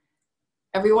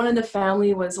everyone in the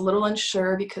family was a little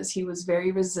unsure because he was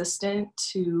very resistant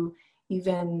to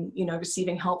even,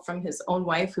 receiving help from his own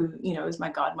wife, who, is my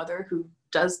godmother, who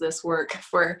does this work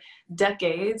for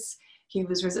decades. He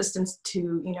was resistant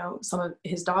to, some of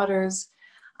his daughters.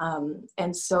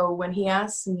 And so when he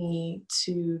asked me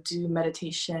to do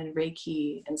meditation,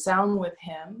 Reiki, and sound with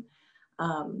him,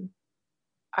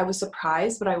 I was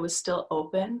surprised, but I was still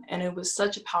open. And it was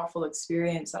such a powerful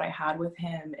experience that I had with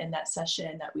him in that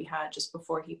session that we had just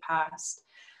before he passed,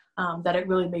 that it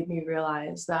really made me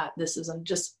realize that this isn't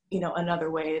just,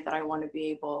 another way that I want to be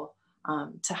able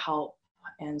to help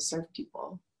and serve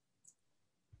people.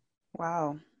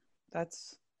 Wow.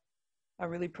 That's a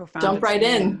really profound Jump right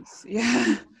in.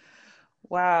 Yeah.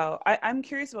 Wow. I'm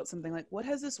curious about something. Like, what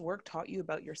has this work taught you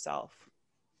about yourself?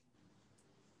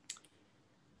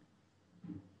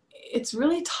 It's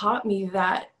really taught me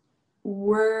that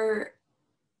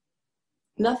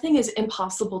nothing is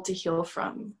impossible to heal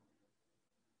from.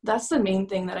 That's the main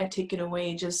thing that I've taken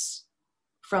away just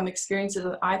from experiences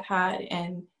that I've had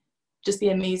and just the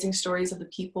amazing stories of the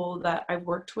people that I've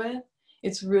worked with.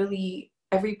 It's really,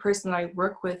 every person that I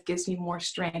work with gives me more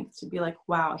strength to be like,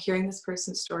 wow, hearing this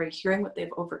person's story, hearing what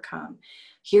they've overcome,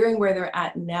 hearing where they're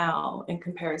at now in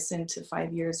comparison to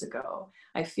 5 years ago.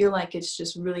 I feel like it's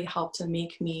just really helped to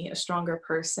make me a stronger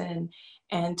person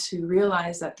and to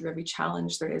realize that through every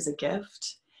challenge there is a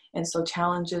gift. And so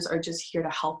challenges are just here to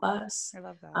help us. I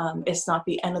love that. It's not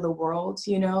the end of the world,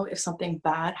 if something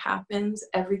bad happens,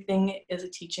 everything is a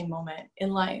teaching moment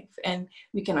in life. And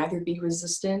we can either be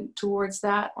resistant towards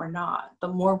that or not. The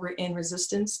more we're in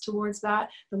resistance towards that,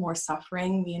 the more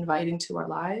suffering we invite into our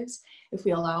lives. If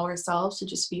we allow ourselves to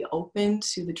just be open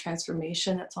to the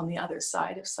transformation that's on the other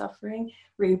side of suffering,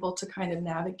 we're able to kind of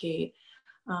navigate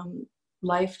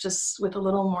life just with a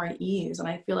little more ease. And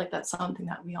I feel like that's something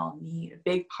that we all need. A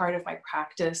big part of my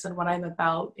practice and what I'm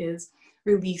about is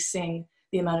releasing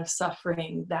the amount of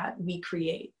suffering that we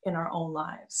create in our own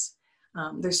lives.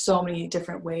 There's so many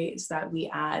different ways that we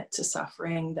add to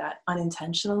suffering that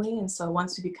unintentionally. And so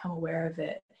once we become aware of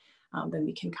it, then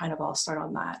we can kind of all start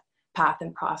on that path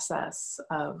and process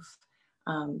of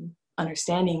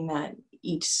understanding that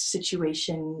each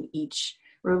situation, each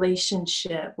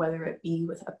relationship, whether it be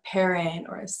with a parent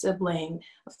or a sibling,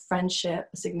 a friendship,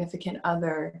 a significant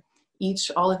other,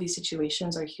 all of these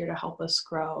situations are here to help us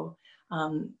grow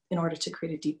in order to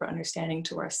create a deeper understanding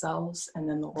to ourselves and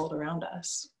then the world around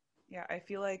us. Yeah, I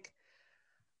feel like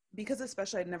because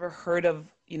especially I'd never heard of,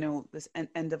 this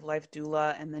end of life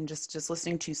doula, and then just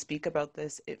listening to you speak about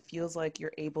this, it feels like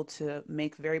you're able to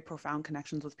make very profound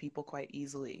connections with people quite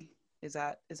easily. Is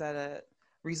that a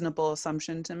reasonable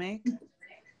assumption to make?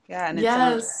 Yeah, and it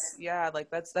Yes.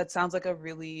 sounds, that sounds like a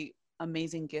really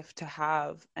amazing gift to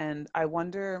have. And I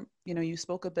wonder, you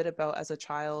spoke a bit about as a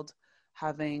child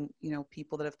having,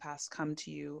 people that have passed come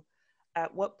to you.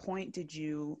 At what point did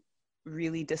you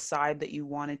really decide that you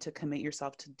wanted to commit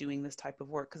yourself to doing this type of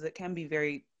work? Because it can be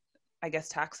very, I guess,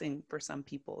 taxing for some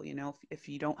people, if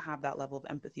you don't have that level of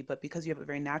empathy. But because you have it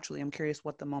very naturally, I'm curious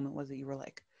what the moment was that you were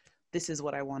like, this is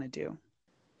what I want to do.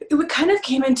 It kind of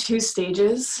came in 2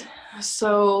 stages.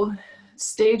 So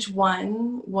stage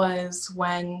 1 was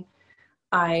when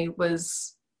I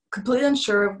was completely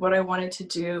unsure of what I wanted to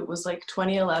do. It was like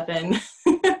 2011.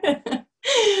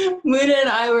 Muna and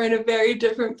I were in a very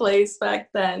different place back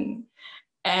then.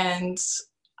 And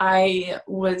I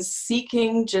was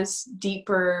seeking just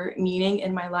deeper meaning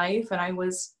in my life. And it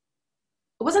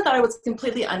wasn't that I was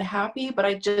completely unhappy, but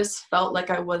I just felt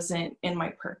like I wasn't in my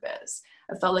purpose.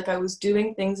 I felt like I was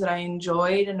doing things that I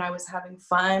enjoyed and I was having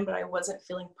fun, but I wasn't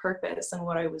feeling purpose in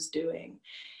what I was doing.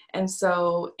 And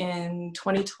so in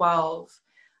 2012,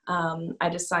 I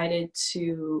decided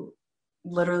to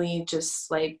literally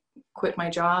just quit my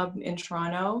job in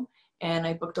Toronto, and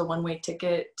I booked a one-way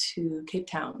ticket to Cape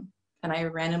Town. And I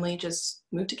randomly just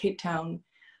moved to Cape Town.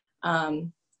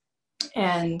 And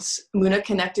Muna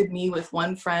connected me with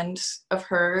one friend of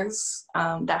hers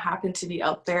that happened to be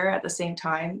out there at the same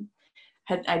time.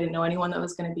 I didn't know anyone that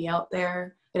was going to be out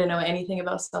there. I didn't know anything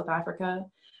about South Africa.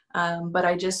 But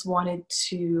I just wanted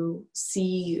to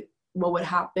see what would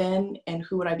happen and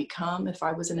who would I become if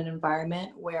I was in an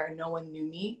environment where no one knew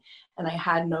me and I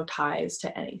had no ties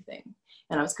to anything.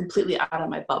 And I was completely out of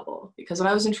my bubble, because when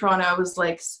I was in Toronto, I was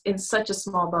in such a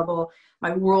small bubble.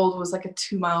 My world was like a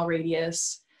 2-mile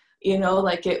radius,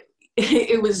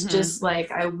 it was just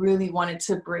I really wanted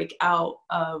to break out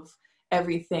of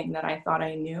everything that I thought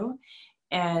I knew.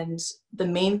 And the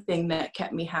main thing that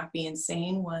kept me happy and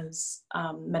sane was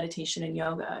meditation and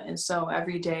yoga. And so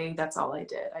every day, that's all I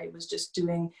did. I was just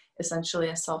doing essentially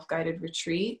a self-guided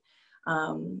retreat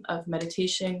of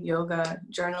meditation, yoga,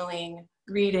 journaling,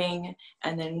 reading,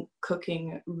 and then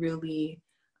cooking really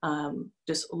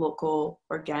just local,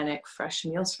 organic, fresh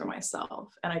meals for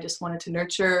myself. And I just wanted to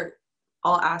nurture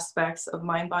all aspects of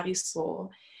mind, body, soul.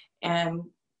 And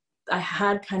I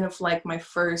had kind of my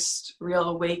first real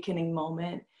awakening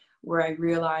moment where I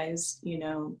realized,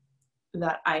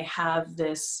 that I have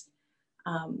this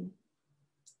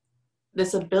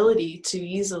ability to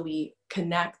easily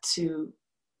connect to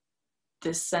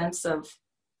this sense of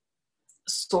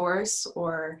source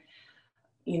or,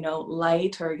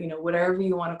 light or, whatever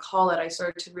you want to call it. I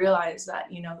started to realize that,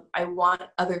 I want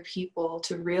other people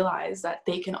to realize that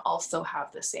they can also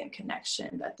have the same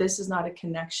connection, that this is not a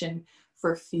connection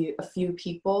for a few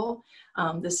people.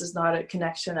 This is not a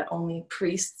connection that only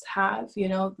priests have,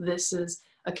 this is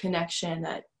a connection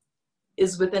that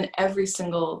is within every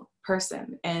single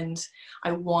person. And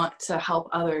I want to help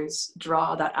others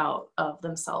draw that out of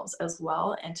themselves as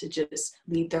well, and to just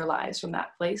lead their lives from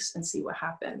that place and see what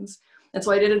happens. And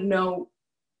so I didn't know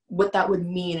what that would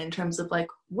mean in terms of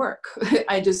work.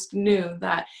 I just knew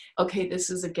that, okay, this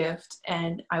is a gift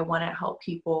and I want to help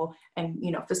people and,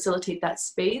 facilitate that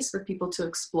space for people to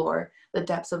explore the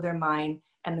depths of their mind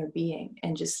and their being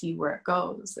and just see where it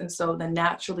goes. And so then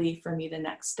naturally for me, the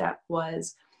next step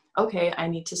was, okay, I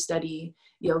need to study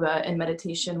yoga and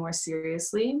meditation more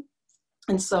seriously.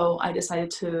 And so I decided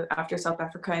to, after South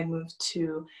Africa, I moved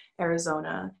to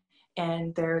Arizona.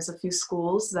 And there's a few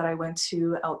schools that I went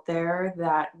to out there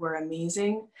that were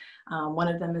amazing. One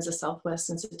of them is a Southwest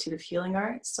Institute of Healing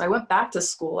Arts. So I went back to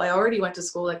school. I already went to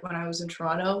school when I was in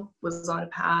Toronto, was on a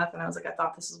path, and I was I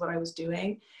thought this is what I was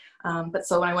doing. But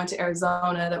so when I went to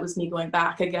Arizona, that was me going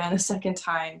back again a second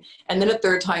time, and then a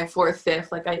third time, fourth,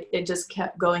 fifth. It just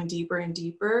kept going deeper and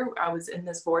deeper. I was in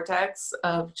this vortex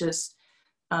of just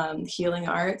healing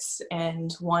arts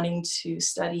and wanting to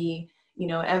study, you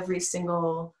know, every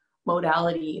single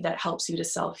modality that helps you to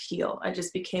self-heal. I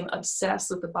just became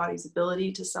obsessed with the body's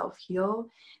ability to self-heal,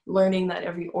 learning that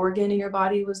every organ in your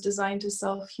body was designed to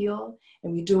self-heal,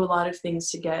 and we do a lot of things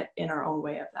to get in our own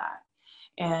way of that.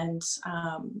 And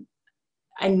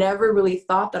I never really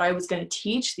thought that I was going to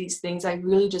teach these things. I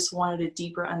really just wanted a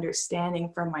deeper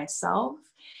understanding for myself.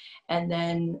 And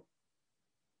then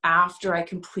after I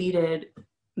completed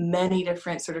many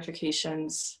different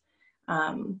certifications,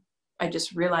 I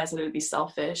just realized that it would be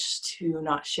selfish to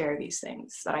not share these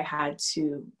things, that I had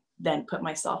to then put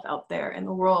myself out there in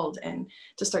the world and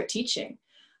to start teaching.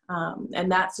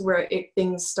 And that's where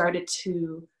things started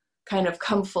to kind of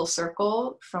come full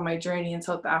circle from my journey in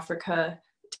South Africa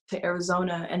to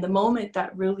Arizona. And the moment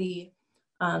that really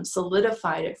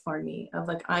solidified it for me of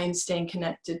like, I am staying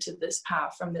connected to this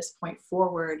path from this point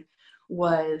forward,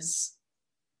 was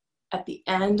at the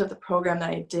end of the program that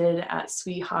I did at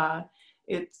SWIHA.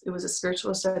 It was a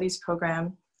spiritual studies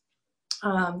program.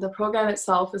 The program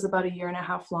itself is about 1.5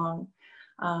 years long.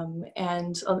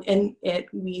 And in it,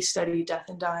 we studied death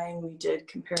and dying. We did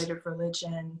comparative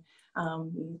religion.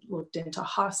 We looked into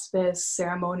hospice,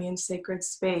 ceremony and sacred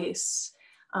space,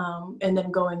 and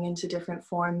then going into different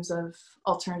forms of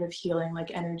alternative healing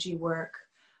like energy work,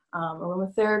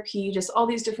 aromatherapy, just all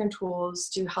these different tools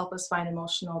to help us find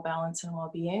emotional balance and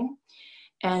well-being.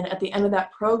 And at the end of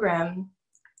that program,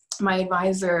 my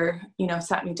advisor, you know,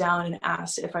 sat me down and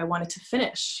asked if I wanted to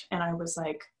finish. And I was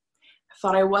like, I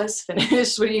thought I was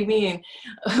finished. What do you mean?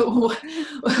 What,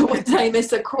 did I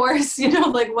miss a course? You know,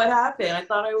 like what happened? I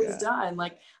thought I was done.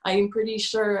 Like, I am pretty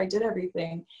sure I did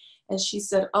everything. And she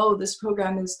said, oh, this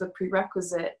program is the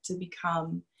prerequisite to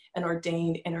become an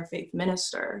ordained interfaith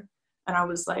minister. And I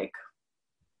was like,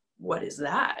 what is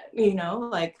that? You know,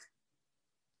 like,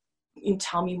 you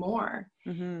tell me more.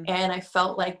 Mm-hmm. And I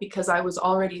felt like because I was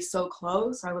already so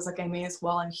close, I was like, I may as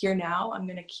well, I'm here now, I'm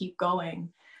going to keep going.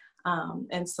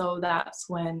 And so that's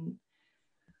when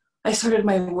I started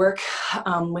my work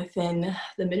within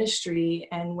the ministry.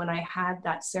 And when I had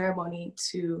that ceremony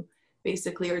to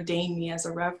basically ordain me as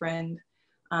a reverend,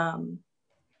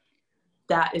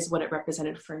 that is what it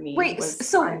represented for me. Wait,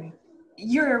 so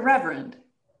you're a reverend?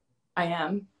 I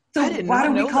am. So why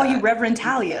do we call you Reverend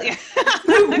Talia?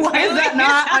 Why is that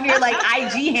not on your like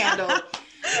IG handle?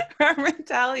 Reverend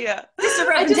Talia. Mr.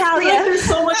 Reverend Talia. Talia. Like there's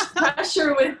so much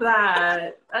pressure with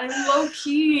that. I'm low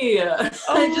key. Oh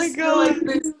I just feel like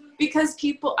there's, because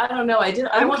people, I don't know.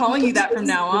 I'm calling you that from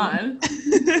now on.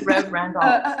 Rev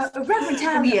Randolph. Reverend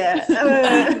Talia.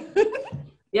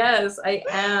 Yes, I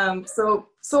am. So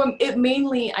it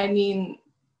mainly, I mean,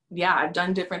 yeah, I've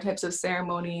done different types of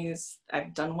ceremonies.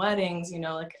 I've done weddings, you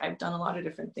know, like I've done a lot of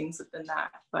different things within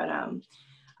that. But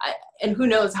and who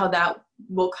knows how that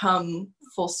will come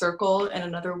full circle in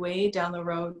another way down the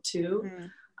road too.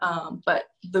 Mm. But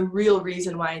the real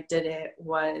reason why I did it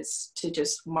was to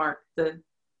just mark the,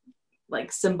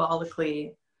 like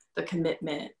symbolically, the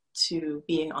commitment to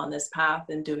being on this path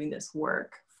and doing this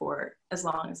work for as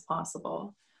long as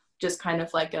possible. Just kind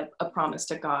of like a promise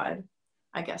to God,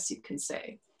 I guess you can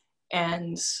say.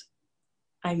 And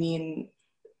I mean,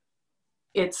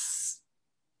 it's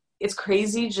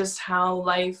crazy just how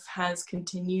life has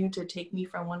continued to take me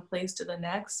from one place to the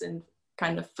next and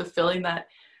kind of fulfilling that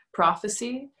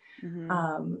prophecy.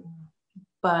 Mm-hmm.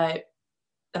 But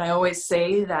I always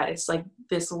say that it's like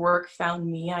this work found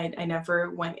me. I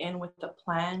never went in with a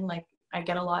plan. Like I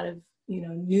get a lot of, you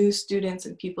know, new students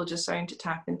and people just starting to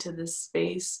tap into this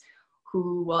space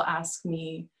who will ask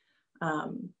me,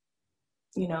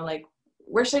 you know, like,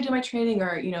 where should I do my training?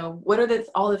 Or, you know, what are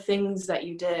all the things that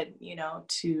you did, you know,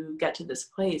 to get to this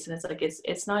place? And it's like,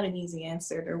 it's not an easy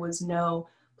answer. There was no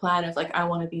plan of like, I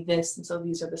want to be this. And so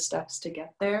these are the steps to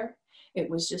get there. It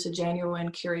was just a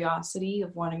genuine curiosity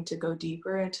of wanting to go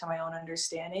deeper into my own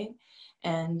understanding.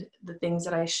 And the things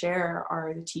that I share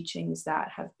are the teachings that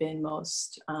have been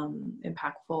most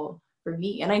impactful for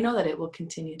me. And I know that it will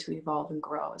continue to evolve and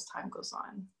grow as time goes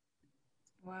on.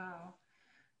 Wow.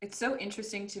 It's so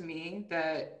interesting to me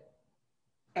that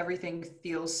everything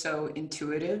feels so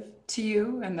intuitive to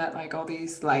you, and that like all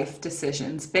these life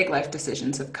decisions, big life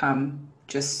decisions, have come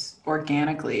just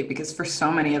organically, because for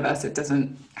so many of us, it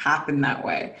doesn't happen that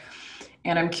way.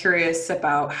 And I'm curious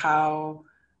about how,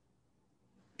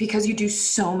 because you do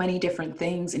so many different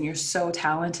things and you're so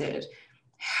talented,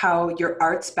 how your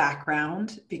arts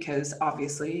background, because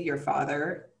obviously your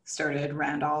father started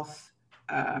Randolph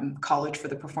College for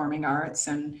the Performing Arts,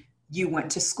 and you went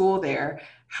to school there,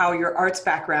 how your arts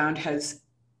background has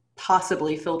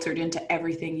possibly filtered into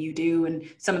everything you do and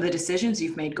some of the decisions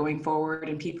you've made going forward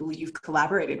and people you've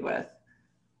collaborated with?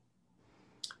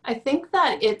 I think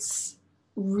that it's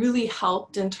really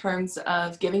helped in terms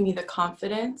of giving me the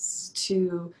confidence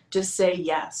to just say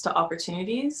yes to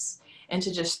opportunities and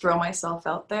to just throw myself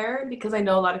out there, because I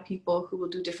know a lot of people who will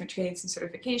do different trainings and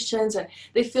certifications and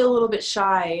they feel a little bit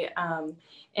shy,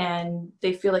 and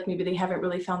they feel like maybe they haven't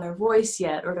really found their voice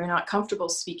yet, or they're not comfortable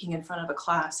speaking in front of a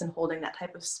class and holding that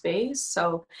type of space.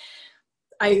 So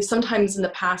I sometimes in the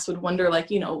past would wonder, like,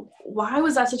 why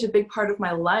was that such a big part of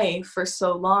my life for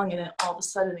so long? And then all of a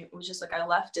sudden it was just like I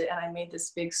left it and I made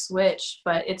this big switch.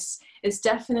 But it's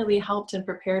definitely helped and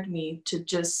prepared me to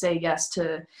just say yes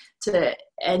to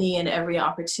any and every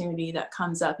opportunity that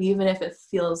comes up, even if it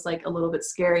feels like a little bit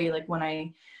scary. Like when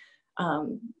I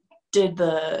did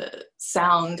the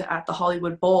sound at the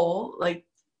Hollywood Bowl, like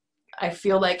I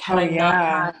feel like had I not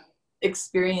had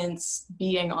experience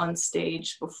being on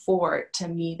stage before, to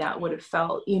me that would have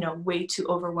felt way too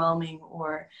overwhelming,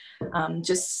 or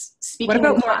just speaking. What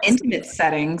about more intimate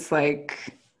settings? Like,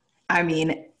 I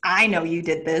mean, I know you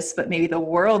did this, but maybe the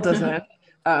world doesn't.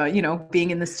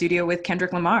 Being in the studio with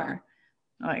Kendrick Lamar,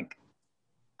 like,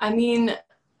 I mean,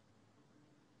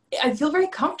 I feel very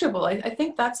comfortable. I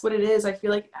think that's what it is. I feel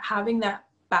like having that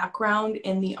background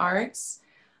in the arts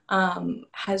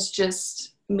has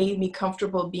just made me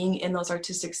comfortable being in those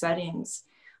artistic settings.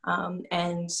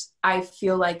 And I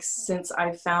feel like since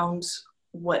I found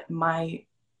what my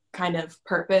kind of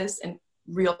purpose and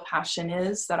real passion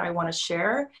is that I want to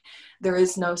share, there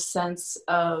is no sense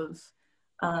of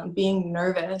being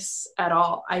nervous at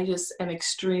all. I just am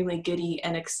extremely giddy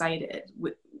and excited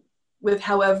with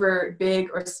however big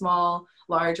or small,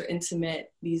 large or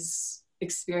intimate these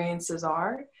experiences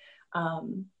are.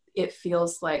 It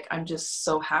feels like I'm just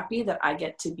so happy that I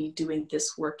get to be doing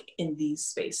this work in these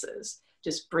spaces,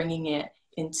 just bringing it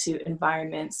into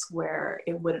environments where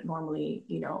it wouldn't normally,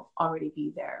 already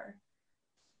be there.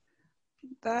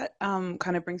 That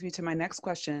kind of brings me to my next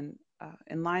question.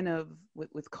 In line of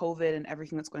with COVID and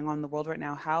everything that's going on in the world right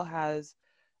now, how has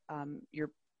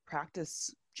your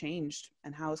practice changed,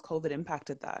 and how has COVID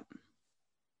impacted that?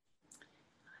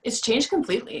 It's changed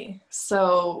completely.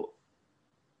 So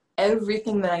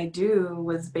everything that I do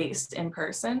was based in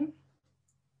person.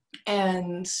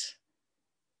 And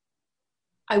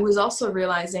I was also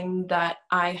realizing that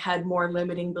I had more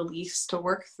limiting beliefs to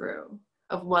work through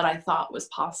of what I thought was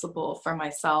possible for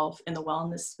myself in the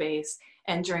wellness space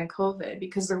and during COVID,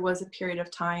 because there was a period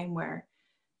of time where,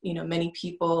 many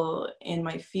people in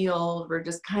my field were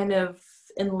just kind of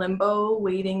in limbo,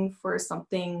 waiting for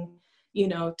something,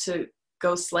 to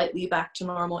go slightly back to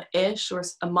normal-ish, or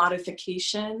a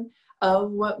modification of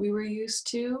what we were used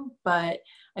to. But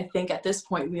I think at this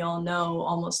point, we all know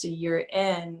almost a year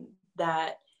in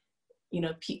that,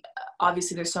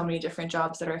 obviously there's so many different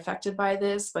jobs that are affected by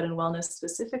this, but in wellness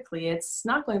specifically, it's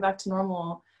not going back to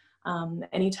normal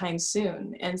anytime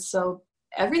soon. And so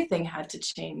everything had to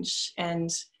change. And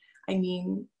I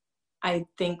mean, I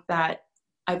think that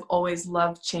I've always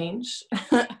loved change.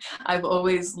 I've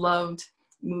always loved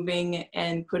moving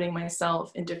and putting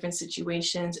myself in different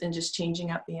situations and just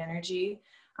changing up the energy.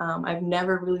 I've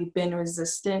never really been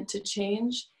resistant to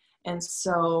change. And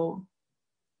so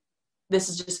this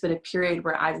has just been a period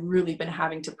where I've really been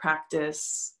having to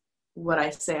practice what I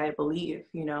say I believe,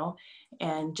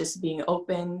 and just being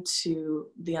open to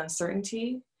the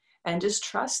uncertainty and just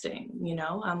trusting,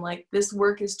 I'm like, this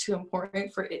work is too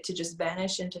important for it to just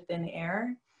vanish into thin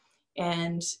air.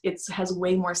 And it has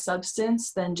way more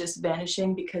substance than just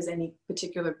vanishing because any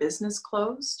particular business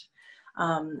closed.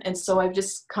 And so I've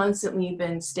just constantly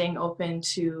been staying open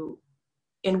to,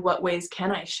 in what ways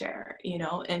can I share,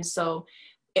 and so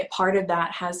part of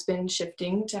that has been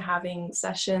shifting to having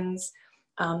sessions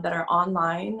that are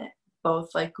online,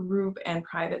 both like group and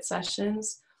private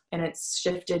sessions. And it's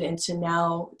shifted into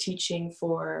now teaching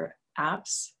for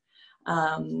apps.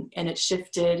 And it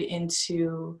shifted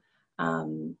into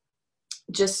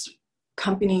just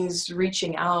companies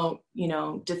reaching out,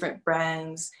 different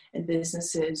brands and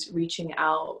businesses reaching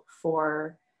out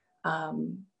for,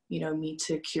 me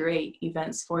to curate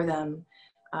events for them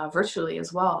virtually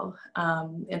as well.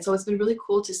 And so it's been really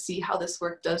cool to see how this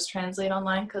work does translate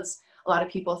online, because a lot of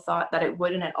people thought that it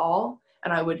wouldn't at all.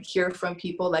 And I would hear from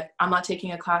people like, I'm not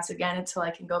taking a class again until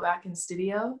I can go back in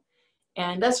studio.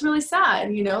 And that's really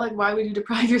sad, like, why would you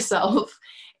deprive yourself?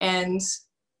 And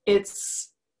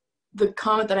it's the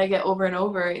comment that I get over and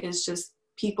over is just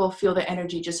people feel the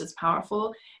energy just as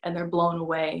powerful and they're blown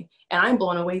away. And I'm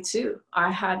blown away too.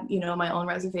 I had, my own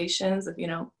reservations of,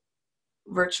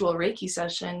 virtual Reiki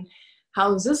session.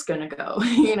 How is this going to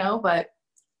go? But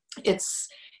it's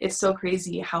so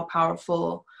crazy how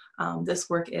powerful this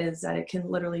work is, that it can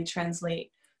literally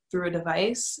translate through a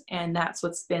device. And that's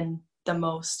what's been the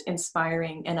most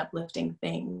inspiring and uplifting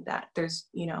thing, that there's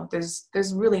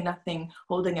really nothing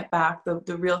holding it back.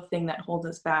 The real thing that holds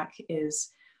us back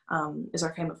is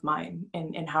our frame of mind,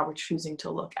 and how we're choosing to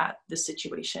look at the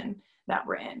situation that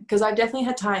we're in. Because I've definitely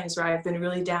had times where I've been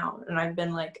really down, and I've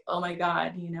been like, oh my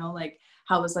God, like,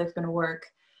 how is life going to work?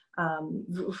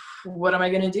 What am I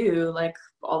going to do? Like,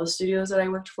 all the studios that I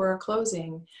worked for are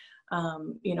closing.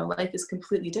 Life is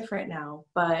completely different now.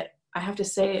 But I have to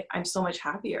say, I'm so much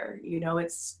happier.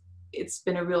 It's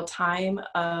been a real time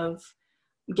of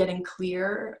getting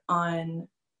clear on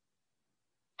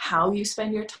how you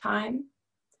spend your time,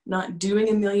 not doing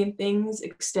a million things,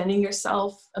 extending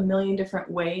yourself a million different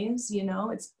ways.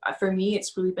 It's, for me,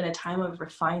 it's really been a time of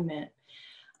refinement,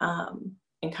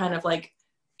 and kind of like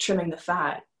trimming the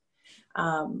fat.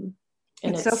 And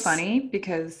it's so funny,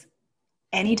 because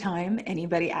anytime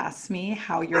anybody asks me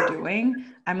how you're doing,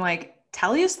 I'm like,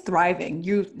 Talia's thriving.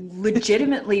 You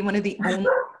legitimately one of the only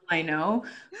people I know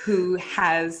who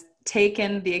has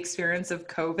taken the experience of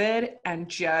COVID and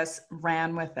just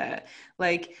ran with it.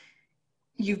 Like,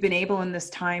 you've been able in this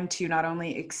time to not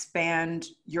only expand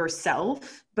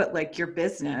yourself, but like your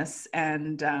business,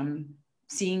 and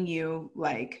seeing you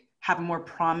like have a more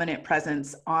prominent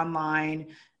presence online,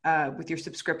 with your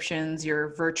subscriptions,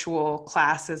 your virtual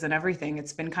classes and everything.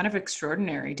 It's been kind of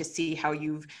extraordinary to see how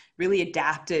you've really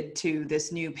adapted to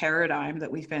this new paradigm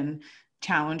that we've been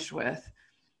challenged with.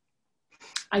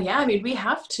 Yeah, I mean, we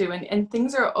have to, and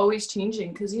things are always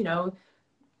changing, because,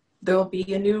 there'll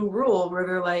be a new rule where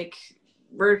they're like,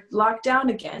 we're locked down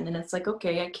again. And it's like,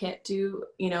 okay, I can't do,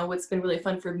 what's been really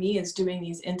fun for me is doing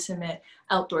these intimate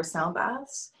outdoor sound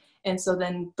baths. And so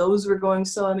then those were going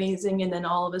so amazing. And then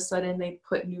all of a sudden they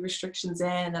put new restrictions in,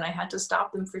 and then I had to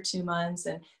stop them for 2 months.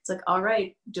 And it's like, all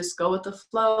right, just go with the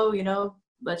flow,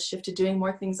 let's shift to doing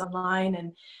more things online.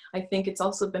 And I think it's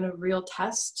also been a real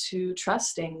test to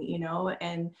trusting,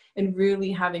 and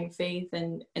really having faith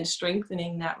and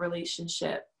strengthening that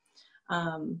relationship,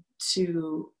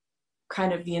 to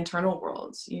kind of the internal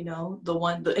worlds,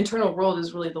 the internal world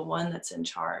is really the one that's in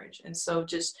charge. And so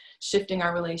just shifting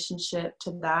our relationship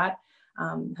to that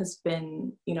has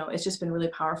been, it's just been really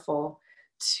powerful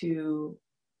to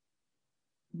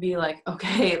be like,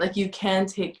 okay, like you can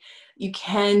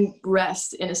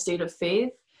rest in a state of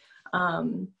faith.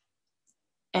 And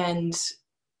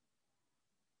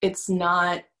it's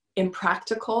not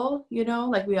impractical,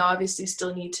 like we obviously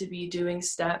still need to be doing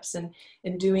steps and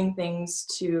doing things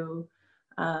to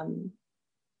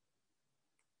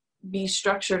be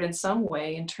structured in some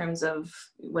way in terms of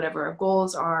whatever our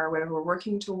goals are, whatever we're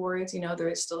working towards. There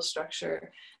is still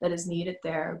structure that is needed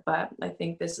there. But I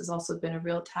think this has also been a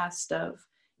real test of,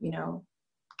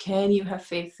 can you have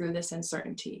faith through this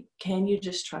uncertainty? Can you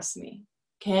just trust me?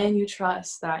 Can you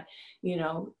trust that,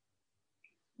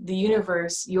 the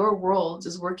universe, your world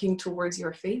is working towards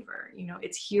your favor?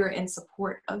 It's here in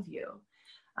support of you.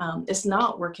 It's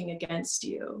not working against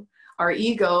you. Our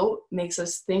ego makes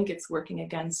us think it's working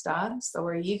against us. So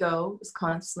our ego is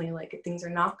constantly like, if things are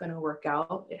not going to work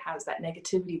out, it has that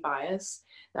negativity bias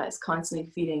that is constantly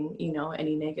feeding,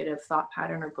 any negative thought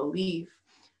pattern or belief.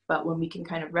 But when we can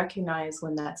kind of recognize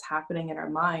when that's happening in our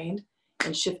mind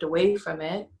and shift away from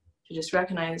it, to just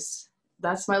recognize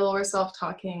that's my lower self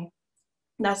talking.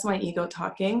 That's my ego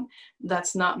talking.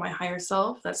 That's not my higher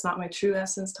self. That's not my true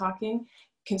essence talking.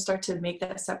 You can start to make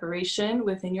that separation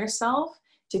within yourself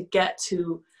to get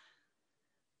to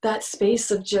that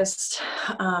space of just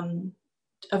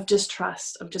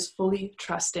trust, of just fully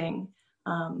trusting,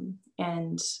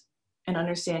 and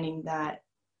understanding that,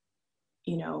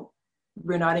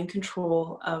 we're not in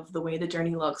control of the way the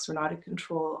journey looks. We're not in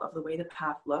control of the way the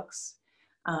path looks.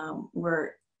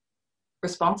 We're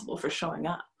responsible for showing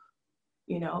up.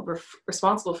 We're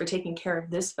responsible for taking care of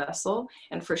this vessel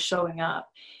and for showing up,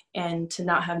 and to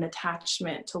not have an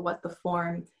attachment to what the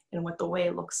form and what the way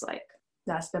looks like.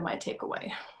 That's been my takeaway.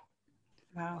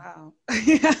 Wow.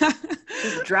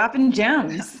 Just dropping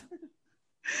gems.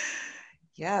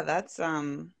 Yeah, that's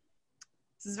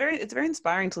it's very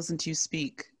inspiring to listen to you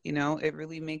speak. It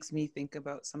really makes me think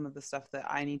about some of the stuff that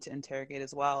I need to interrogate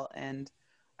as well. And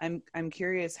I'm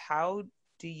curious, how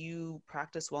do you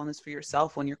practice wellness for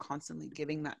yourself when you're constantly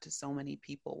giving that to so many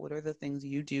people? What are the things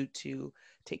you do to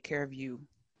take care of you?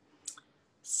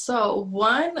 So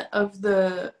one of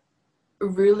the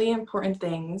really important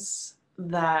things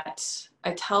that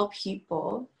I tell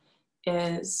people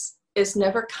is it's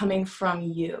never coming from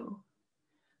you.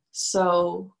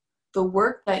 So the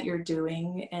work that you're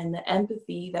doing and the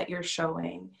empathy that you're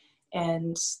showing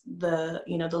and the,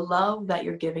 you know, the love that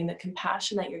you're giving, the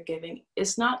compassion that you're giving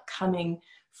is not coming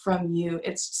from you,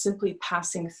 it's simply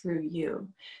passing through you.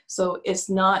 So it's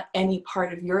not any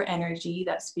part of your energy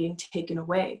that's being taken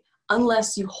away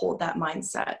unless you hold that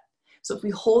mindset. So if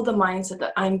we hold the mindset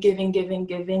that I'm giving, giving,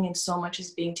 giving, and so much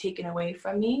is being taken away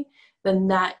from me, then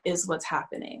that is what's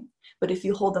happening. But if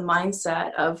you hold the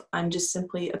mindset of I'm just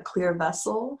simply a clear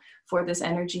vessel for this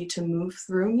energy to move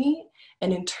through me,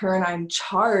 and in turn I'm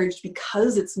charged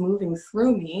because it's moving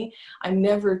through me, I'm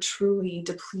never truly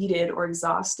depleted or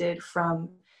exhausted from,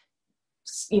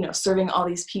 you know, serving all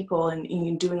these people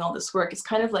and doing all this work. It's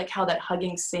kind of like how that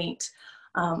hugging saint,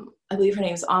 I believe her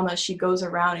name is Amma, she goes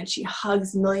around and she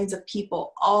hugs millions of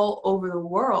people all over the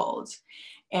world.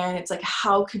 And it's like,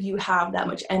 how could you have that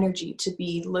much energy to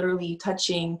be literally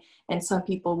touching? And some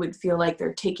people would feel like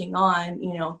they're taking on,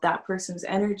 you know, that person's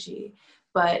energy.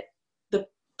 But the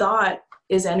thought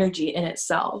is energy in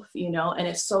itself, you know, and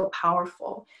it's so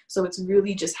powerful. So it's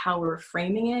really just how we're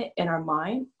framing it in our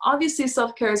mind. Obviously,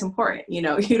 self-care is important. You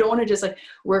know, you don't want to just like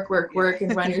work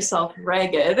and run yourself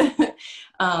ragged.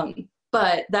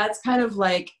 But that's kind of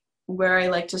like where I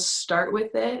like to start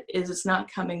with it, is it's not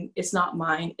mine, it's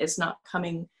not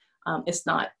coming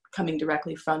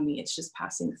directly from me, it's just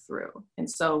passing through. And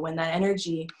so when that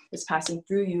energy is passing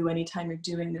through you, anytime you're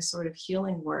doing this sort of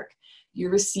healing work,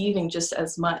 you're receiving just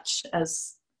as much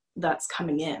as that's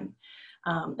coming in.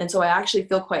 And so I actually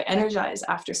feel quite energized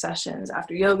after sessions,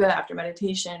 after yoga, after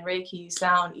meditation, Reiki,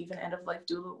 sound, even end of life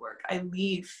doula work. I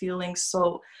leave feeling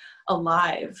so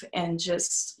alive and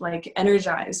just like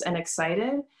energized and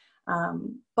excited.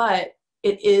 But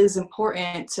it is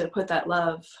important to put that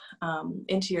love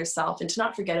into yourself and to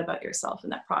not forget about yourself in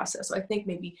that process. So I think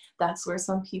maybe that's where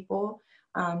some people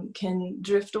can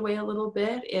drift away a little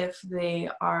bit if they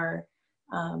are,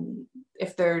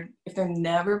 if they're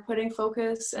never putting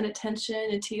focus and attention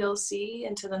and TLC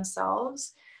into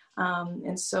themselves.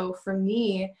 And so for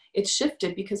me, it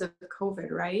shifted because of COVID,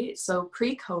 right? So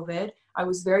pre-COVID, I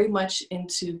was very much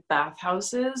into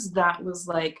bathhouses. That was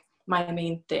like my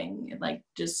main thing. Like,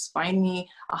 just find me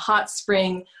a hot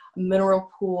spring, a mineral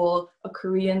pool, a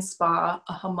Korean spa,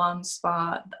 a hammam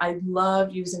spa. I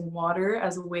love using water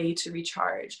as a way to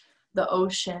recharge. The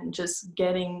ocean, just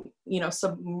getting, you know,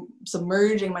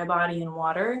 submerging my body in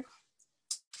water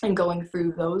and going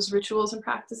through those rituals and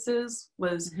practices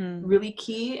was really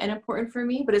key and important for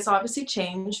me. But it's obviously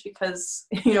changed because,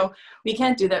 you know, we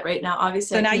can't do that right now.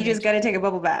 Obviously. So now you just got to take a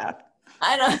bubble bath.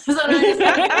 I know. So now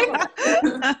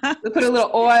I just put a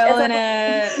little oil in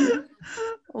it.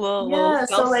 A little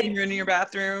self-steam in your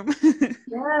bathroom.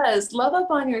 Yes, love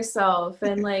up on yourself.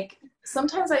 And like,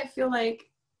 sometimes I feel like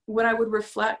when I would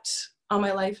reflect on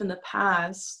my life in the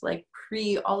past, like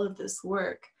pre all of this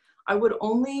work, I would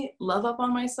only love up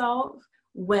on myself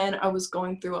when I was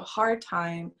going through a hard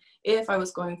time. If I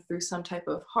was going through some type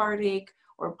of heartache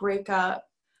or breakup,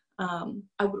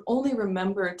 I would only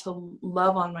remember to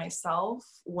love on myself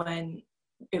when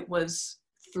it was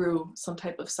through some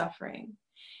type of suffering.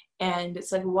 And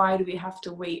it's like, why do we have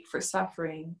to wait for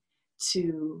suffering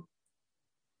to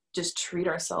just treat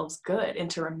ourselves good and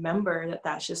to remember that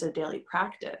that's just a daily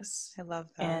practice? I love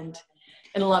that. And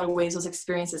in a lot of ways, those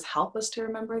experiences help us to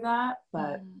remember that.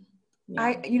 But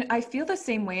yeah. I feel the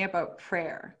same way about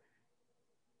prayer.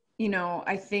 You know,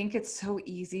 I think it's so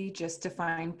easy just to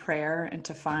find prayer and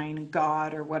to find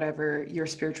God or whatever your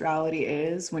spirituality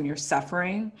is when you're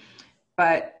suffering.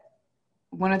 But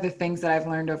one of the things that I've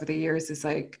learned over the years is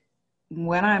like,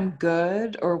 when I'm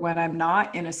good or when I'm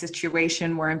not in a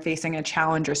situation where I'm facing a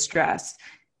challenge or stress,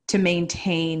 to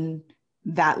maintain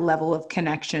that level of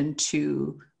connection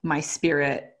to my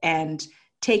spirit and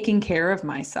taking care of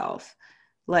myself.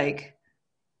 Like,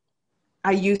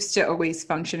 I used to always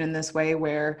function in this way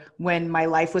where when my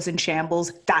life was in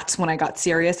shambles, that's when I got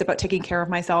serious about taking care of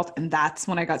myself. And that's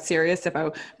when I got serious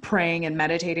about praying and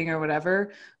meditating or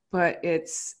whatever. But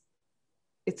it's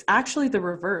actually the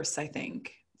reverse, I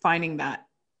think, finding that.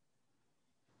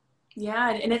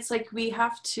 Yeah. And it's like, we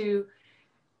have to,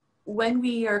 when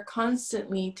we are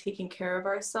constantly taking care of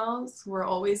ourselves,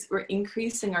 we're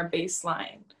increasing our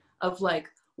baseline of like,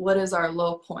 what is our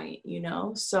low point, you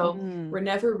know? So we're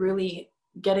never really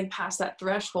getting past that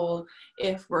threshold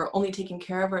if we're only taking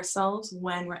care of ourselves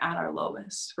when we're at our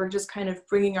lowest. We're just kind of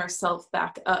bringing ourselves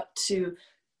back up to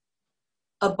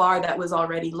a bar that was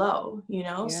already low, you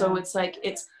know? Yeah. So it's like,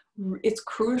 it's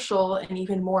crucial and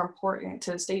even more important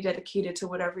to stay dedicated to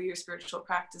whatever your spiritual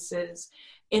practice is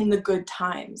in the good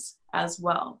times as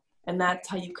well. And that's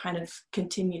how you kind of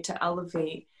continue to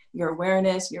elevate your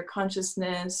awareness, your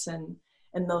consciousness, and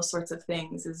those sorts of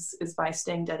things is by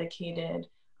staying dedicated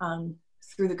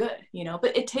through the good, you know,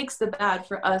 but it takes the bad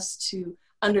for us to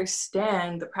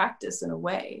understand the practice in a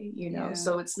way, you know.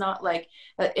 So it's not like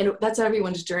that's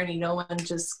everyone's journey. No one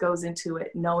just goes into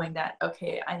it knowing that,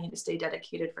 okay, I need to stay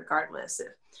dedicated regardless if,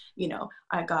 you know,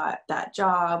 I got that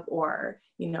job, or,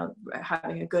 you know,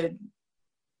 having a good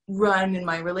run in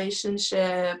my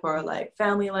relationship, or like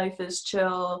family life is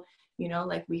chill, you know.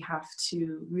 Like, we have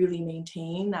to really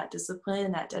maintain that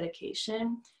discipline, that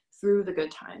dedication through the good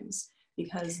times,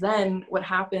 because then what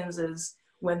happens is,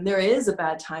 when there is a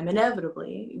bad time,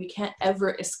 inevitably, we can't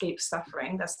ever escape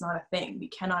suffering. That's not a thing. We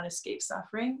cannot escape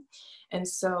suffering. And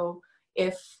so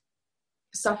if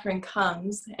suffering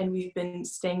comes and we've been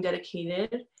staying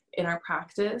dedicated in our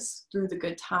practice through the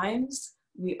good times,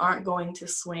 we aren't going to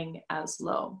swing as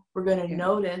low. We're going to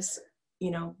notice, you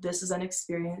know, this is an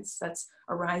experience that's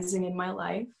arising in my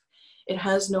life. It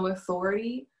has no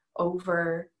authority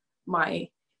over my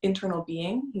internal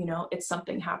being, you know. It's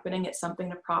something happening, it's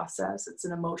something to process, it's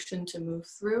an emotion to move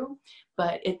through,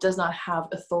 but it does not have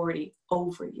authority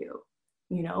over you,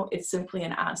 you know. It's simply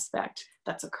an aspect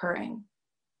that's occurring,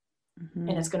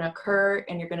 and it's going to occur,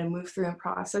 and you're going to move through and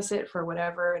process it for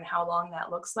whatever and how long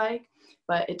that looks like,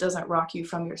 but it doesn't rock you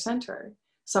from your center.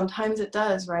 Sometimes it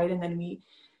does, right? And then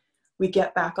we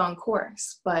get back on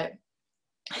course, but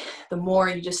the more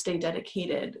you just stay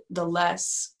dedicated, the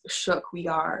less shook we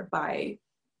are by,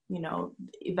 you know,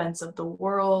 events of the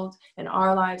world and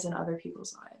our lives and other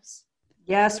people's lives.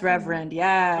 Yes, Reverend.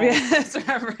 Yeah. Yes,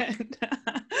 Reverend.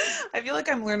 I feel like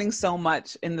I'm learning so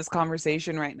much in this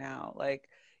conversation right now. Like,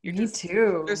 Me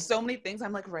too. There's so many things.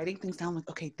 I'm like writing things down. Like,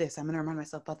 okay, I'm going to remind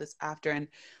myself about this after. And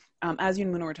as you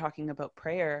and Muna were talking about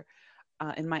prayer,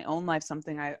 in my own life,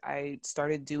 something I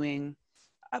started doing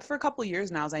for a couple of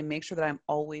years now is I make sure that I'm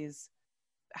always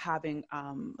having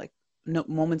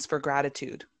moments for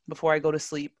gratitude before I go to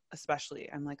sleep,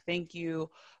 especially. I'm like, thank you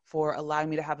for allowing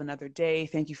me to have another day.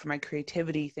 Thank you for my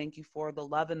creativity. Thank you for the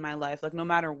love in my life, like no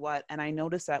matter what. And I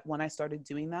noticed that when I started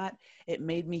doing that, it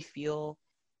made me feel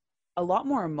a lot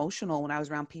more emotional when I was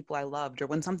around people I loved, or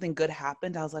when something good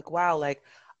happened. I was like, wow, like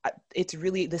it's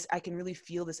really this, I can really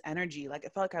feel this energy. Like,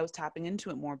 it felt like I was tapping into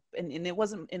it more. And it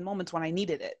wasn't in moments when I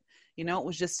needed it. You know, it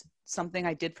was just something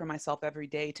I did for myself every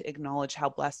day to acknowledge how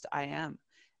blessed I am.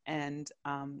 And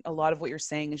a lot of what you're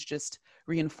saying is just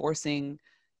reinforcing,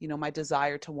 you know, my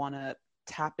desire to want to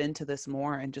tap into this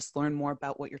more and just learn more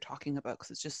about what you're talking about.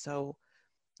 Cause it's just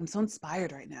I'm so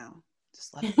inspired right now.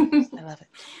 Just love it. I love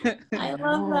it. I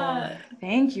love that.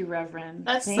 Thank you, Reverend.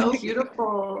 That's so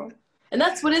beautiful. And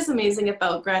that's what is amazing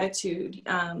about gratitude.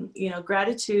 You know,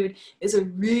 gratitude is a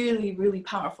really, really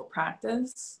powerful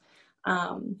practice.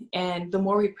 And the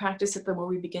more we practice it, the more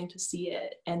we begin to see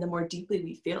it, and the more deeply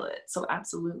we feel it. So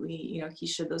absolutely, you know, he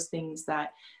shared those things,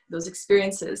 those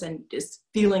experiences, and just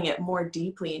feeling it more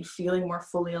deeply and feeling more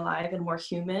fully alive and more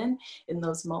human in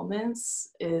those moments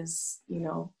is, you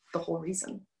know, the whole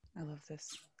reason. I love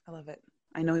this. I love it.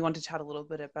 I know we want to chat a little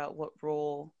bit about what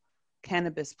role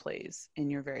cannabis plays in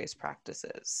your various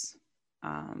practices.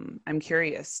 I'm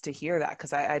curious to hear that,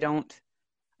 because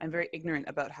I'm very ignorant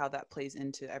about how that plays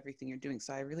into everything you're doing.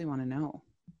 So I really want to know.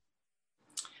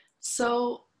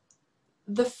 So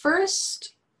the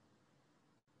first,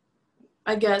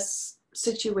 I guess,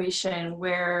 situation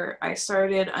where I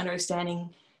started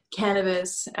understanding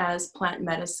cannabis as plant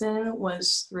medicine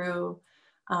was through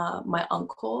my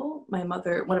uncle, one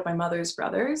of my mother's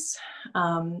brothers.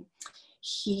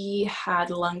 He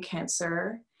had lung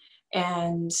cancer,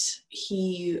 and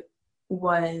he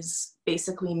was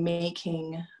basically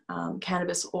making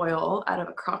cannabis oil out of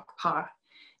a crock pot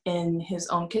in his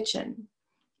own kitchen.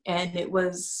 And it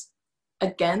was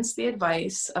against the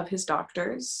advice of his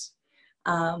doctors.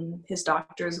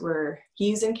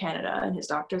 He's in Canada, and his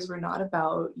doctors were not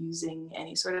about using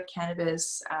any sort of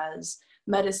cannabis as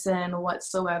medicine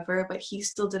whatsoever, but he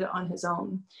still did it on his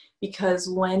own, because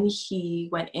when he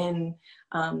went in,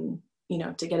 you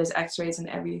know, to get his x-rays and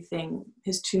everything,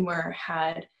 his tumor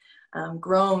had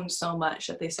grown so much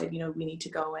that they said, you know, we need to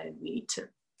go in, we need to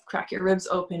crack your ribs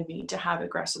open, we need to have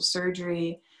aggressive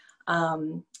surgery.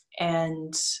 And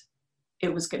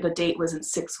the date was in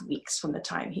 6 weeks from the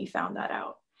time he found that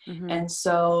out. Mm-hmm. And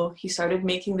so he started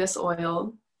making this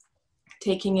oil,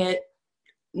 taking it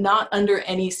not under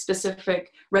any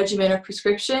specific regimen or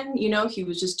prescription. You know, he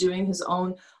was just doing his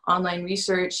own online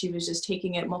research. He was just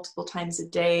taking it multiple times a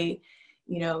day.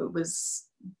 You know, it was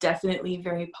definitely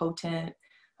very potent.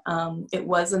 It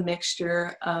was a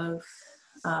mixture of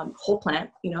whole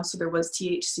plant, you know, so there was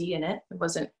THC in it. It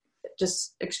wasn't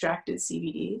just extracted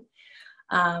CBD.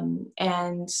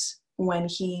 And when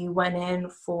he went in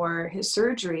for his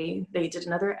surgery, they did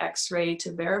another x-ray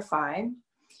to verify.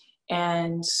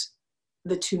 and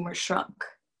the tumor shrunk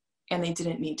and they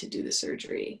didn't need to do the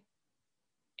surgery.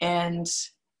 And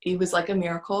it was like a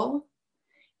miracle.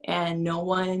 And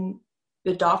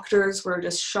the doctors were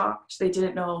just shocked. They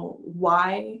didn't know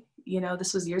why,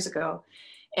 this was years ago.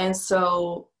 And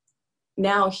so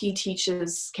now he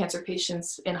teaches cancer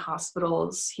patients in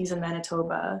hospitals, he's in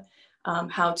Manitoba,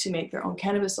 how to make their own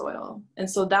cannabis oil. And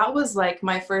so that was like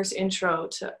my first intro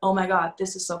to, oh my God,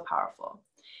 this is so powerful.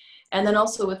 And then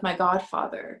also with my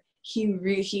godfather,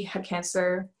 he had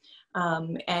cancer,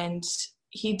 and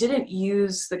he didn't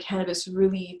use the cannabis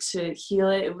really to heal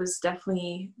it. It was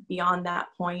definitely beyond that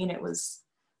point. It was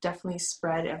definitely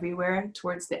spread everywhere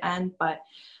towards the end, but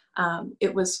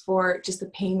it was for just the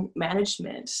pain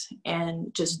management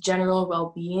and just general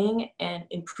well-being and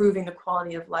improving the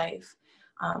quality of life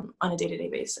on a day-to-day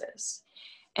basis.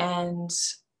 And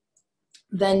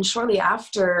then shortly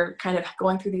after kind of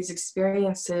going through these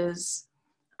experiences,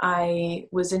 I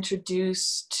was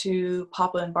introduced to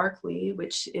Papa & Barkley,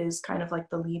 which is kind of like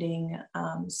the leading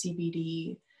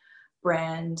CBD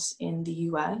brand in the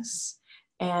US.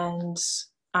 And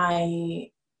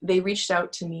they reached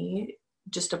out to me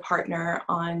just to partner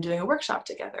on doing a workshop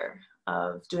together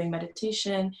of doing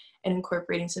meditation and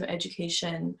incorporating some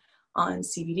education on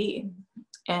CBD.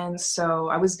 And so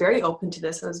I was very open to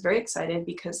this. I was very excited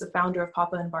because the founder of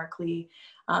Papa & Barkley,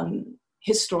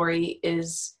 his story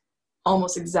is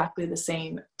almost exactly the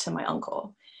same to my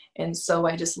uncle. And so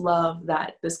I just love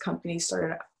that this company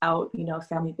started out,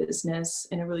 family business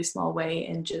in a really small way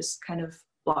and just kind of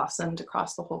blossomed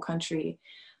across the whole country.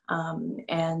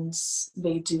 And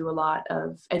they do a lot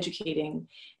of educating.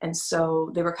 And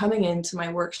so they were coming into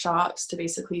my workshops to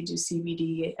basically do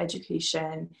CBD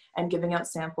education and giving out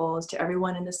samples to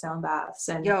everyone in the sound baths.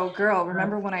 And yo, girl,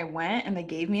 remember when I went and they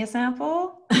gave me a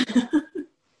sample?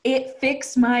 It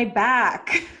fixed my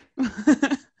back.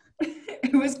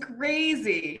 It was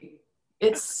crazy.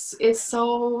 It's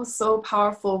so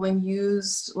powerful when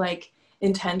used like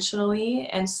intentionally.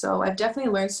 And so I've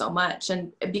definitely learned so much.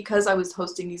 And because I was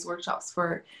hosting these workshops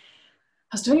I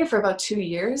was doing it for about 2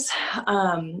 years,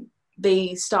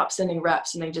 they stopped sending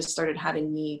reps and they just started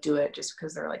having me do it just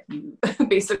because they're like, you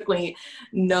basically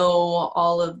know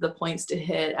all of the points to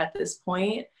hit at this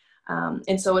point.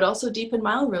 And so it also deepened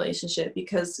my own relationship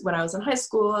because when I was in high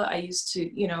school, I used to,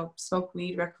 smoke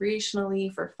weed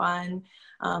recreationally for fun.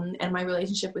 And my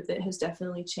relationship with it has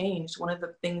definitely changed. One of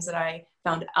the things that I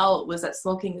found out was that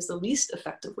smoking is the least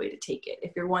effective way to take it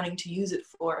if you're wanting to use it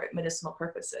for medicinal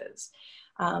purposes.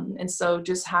 And so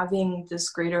just having this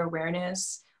greater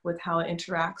awareness with how it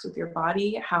interacts with your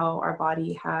body, how our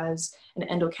body has an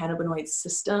endocannabinoid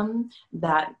system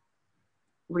that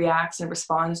reacts and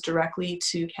responds directly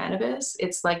to cannabis.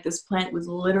 It's like this plant was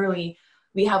literally,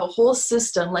 we have a whole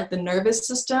system, like the nervous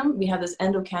system. We have this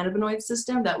endocannabinoid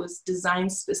system that was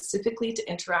designed specifically to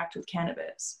interact with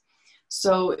cannabis.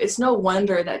 So it's no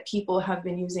wonder that people have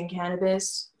been using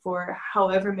cannabis for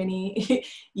however many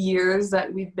years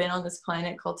that we've been on this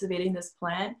planet cultivating this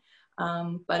plant.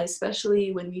 But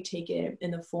especially when we take it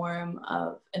in the form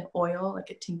of an oil, like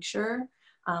a tincture,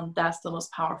 that's the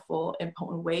most powerful and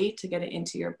potent way to get it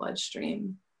into your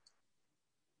bloodstream.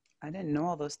 I didn't know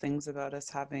all those things about us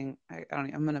having, I'm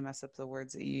going to mess up the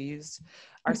words that you used.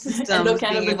 Our system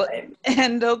Endocannabinoid.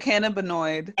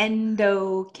 Endocannabinoid.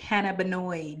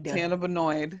 Endocannabinoid.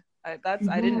 Cannabinoid.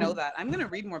 I didn't know that. I'm going to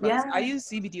read more about this. I use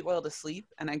CBD oil to sleep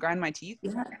and I grind my teeth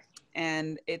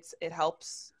and it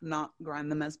helps not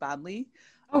grind them as badly.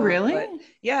 Oh, really? But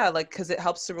yeah, like, cause it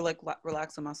helps to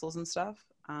relax the muscles and stuff.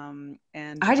 And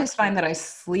I just find that I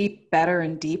sleep better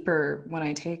and deeper when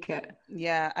I take it.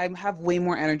 Yeah, I have way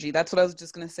more energy. That's what I was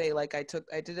just gonna say. Like I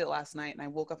did it last night and I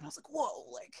woke up and I was like, whoa,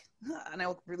 and I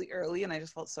woke really early and I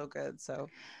just felt so good. So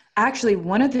actually,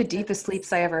 one of the deepest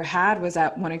sleeps I ever had was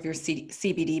at one of your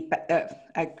CBD.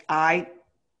 I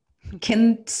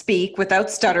can speak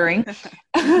without stuttering.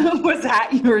 Was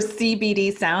at your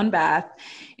CBD sound bath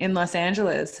in Los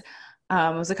Angeles.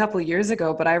 It was a couple of years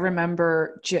ago, but I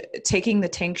remember taking the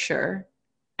tincture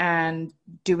and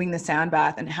doing the sound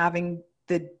bath and having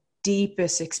the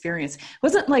deepest experience. It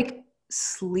wasn't like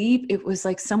sleep. It was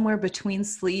like somewhere between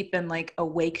sleep and like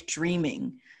awake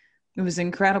dreaming. It was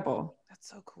incredible. That's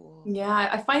so cool. Yeah,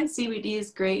 I find CBD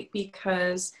is great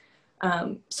because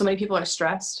so many people are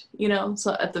stressed,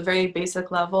 so at the very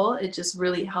basic level, it just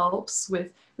really helps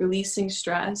with releasing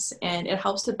stress and it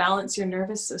helps to balance your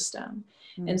nervous system.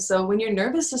 And so when your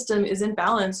nervous system is in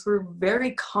balance, we're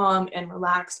very calm and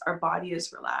relaxed. Our body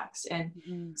is relaxed. And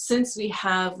since we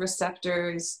have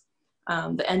receptors,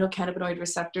 the endocannabinoid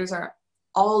receptors are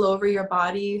all over your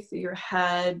body, through your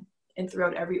head, and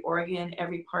throughout every organ,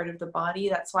 every part of the body.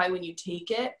 That's why when you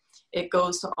take it, it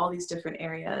goes to all these different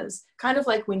areas. Kind of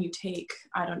like when you take,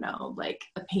 I don't know, like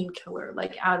a painkiller,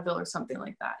 like Advil or something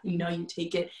like that. You know, you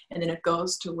take it and then it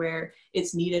goes to where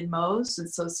it's needed most. And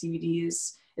so CBD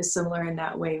is similar in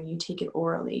that way. When you take it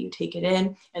orally, you take it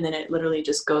in and then it literally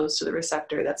just goes to the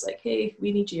receptor that's like, hey,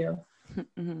 we need you.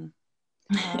 In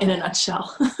a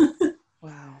nutshell.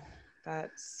 Wow,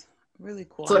 that's really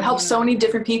cool. So it helps so many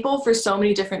different people for so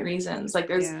many different reasons. Like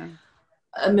there's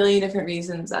a million different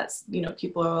reasons that's, you know,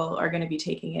 people are going to be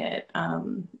taking it.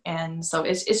 And so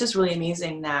it's just really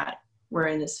amazing that we're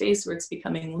in this space where it's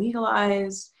becoming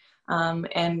legalized.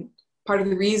 And part of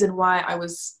the reason why I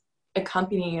was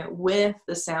accompanying it with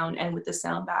the sound and with the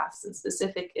sound baths in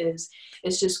specific is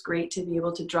it's just great to be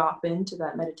able to drop into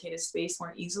that meditative space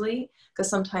more easily. Because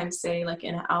sometimes, say like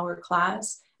in an hour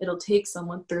class, it'll take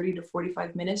someone 30 to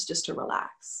 45 minutes just to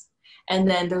relax. And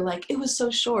then they're like, it was so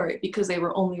short because they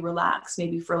were only relaxed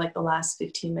maybe for like the last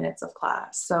 15 minutes of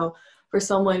class. So for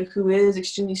someone who is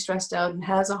extremely stressed out and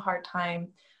has a hard time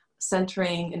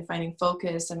centering and finding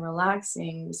focus and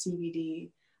relaxing, the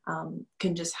CBD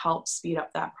can just help speed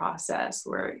up that process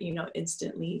where, you know,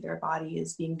 instantly their body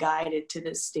is being guided to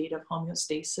this state of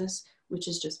homeostasis, which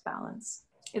is just balance.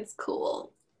 It's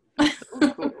cool.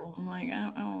 Cool. I'm like,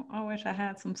 I wish I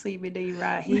had some CBD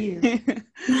right here.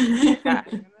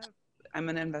 I'm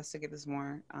gonna investigate this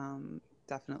more,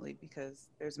 definitely, because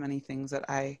there's many things that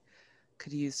I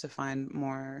could use to find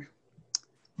more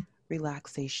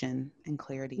relaxation and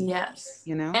clarity. Yes.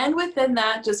 You know? And within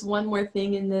that, just one more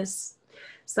thing in this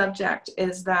subject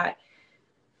is that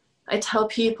I tell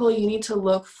people you need to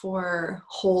look for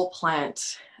whole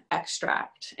plant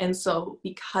extract. And so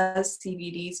because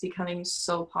CBD is becoming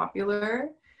so popular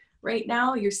right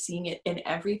now, you're seeing it in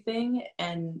everything,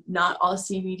 and not all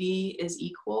CBD is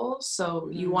equal. So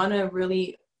you want to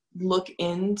really look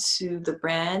into the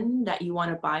brand that you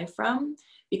want to buy from,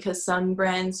 because some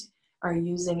brands are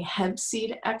using hemp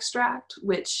seed extract,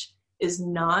 which is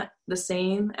not the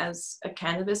same as a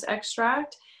cannabis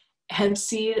extract. Hemp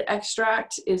seed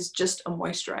extract is just a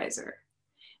moisturizer,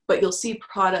 but you'll see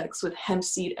products with hemp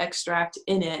seed extract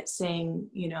in it saying,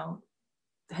 you know,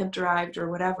 hemp derived or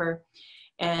whatever,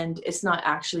 and it's not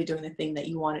actually doing the thing that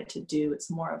you want it to do. It's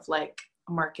more of like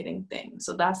a marketing thing.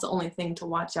 So that's the only thing to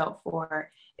watch out for,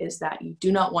 is that you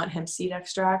do not want hemp seed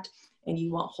extract and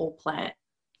you want whole plant.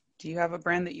 Do you have a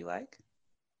brand that you like?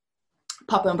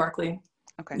 Papa and Barkley.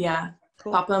 Okay. Yeah.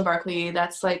 Cool. Papa and Barkley,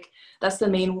 that's the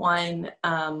main one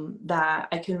that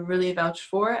I can really vouch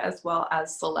for, as well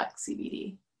as Select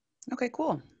CBD. Okay,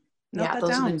 cool. Note that those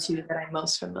down. are the two that I'm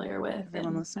most familiar with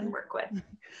and work with.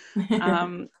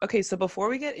 Okay, so before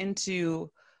we get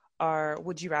into our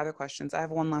would you rather questions, I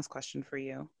have one last question for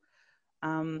you.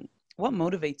 What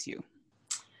motivates you?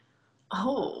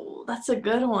 Oh, that's a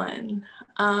good one.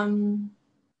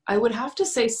 I would have to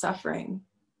say suffering.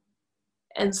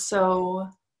 And so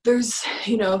there's,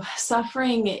 you know,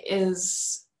 suffering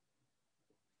is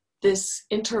this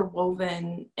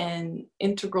interwoven and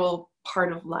integral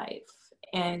part of life.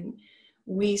 And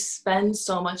we spend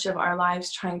so much of our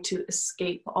lives trying to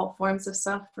escape all forms of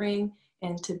suffering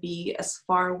and to be as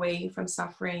far away from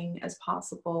suffering as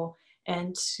possible,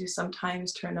 and to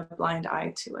sometimes turn a blind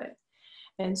eye to it.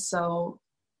 And so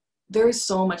there is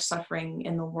so much suffering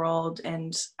in the world,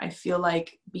 and I feel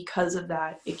like because of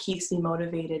that, it keeps me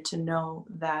motivated to know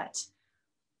that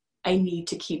I need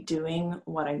to keep doing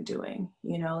what I'm doing.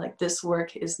 You know, like this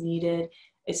work is needed.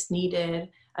 It's needed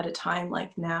at a time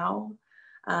like now.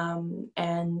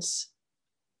 And,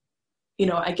 you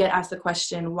know, I get asked the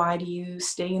question, why do you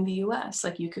stay in the US?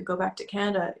 Like, you could go back to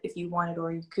Canada if you wanted,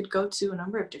 or you could go to a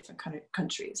number of different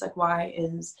countries. Like, why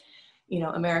is, you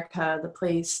know, America the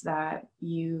place that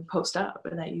you post up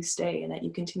and that you stay and that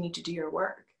you continue to do your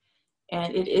work?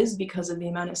 And it is because of the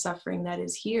amount of suffering that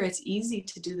is here. It's easy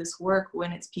to do this work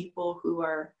when it's people who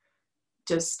are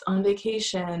just on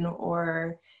vacation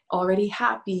or already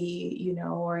happy, you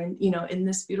know, or in, you know, in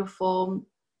this beautiful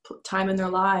time in their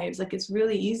lives. Like, it's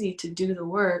really easy to do the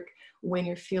work when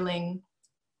you're feeling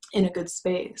in a good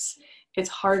space. It's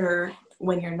harder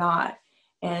when you're not.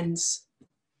 And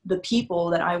the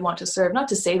people that I want to serve, not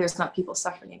to say there's not people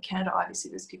suffering in Canada, obviously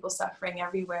there's people suffering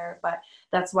everywhere, but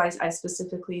that's why I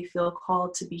specifically feel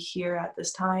called to be here at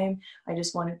this time. I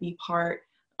just want to be part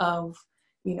of,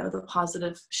 you know, the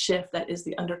positive shift that is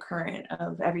the undercurrent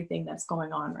of everything that's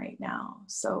going on right now.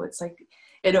 So it's like,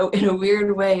 in a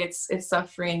weird way, it's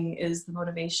suffering is the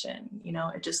motivation. You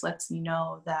know, it just lets me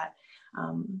know that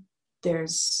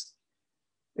there's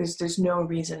no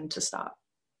reason to stop.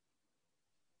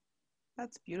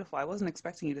 That's beautiful. I wasn't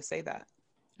expecting you to say that.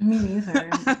 Me neither.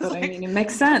 But I mean, it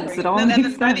makes sense. It all and makes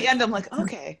then sense. by the end, I'm like,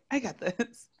 okay, I got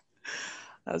this.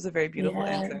 That was a very beautiful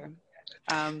Yeah.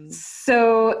 answer.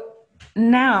 So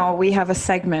now we have a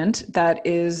segment that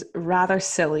is rather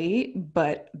silly,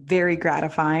 but very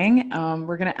gratifying.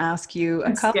 We're going to ask you a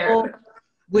I'm couple scared.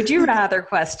 would you rather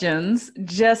questions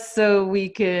just so we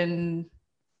can,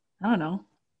 I don't know,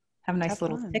 have a nice Have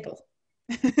little fun. tickle.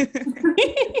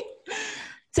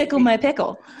 Tickle my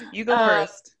pickle. You go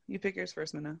first. You pick yours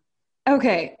first, Mina.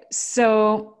 Okay,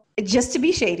 so just to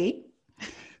be shady,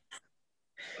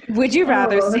 would you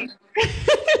rather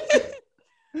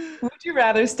would you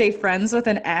rather stay friends with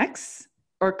an ex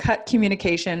or cut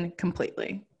communication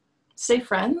completely? Stay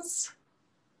friends?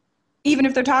 Even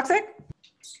if they're toxic?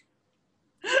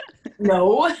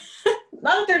 No.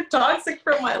 Not if they're toxic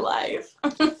for my life.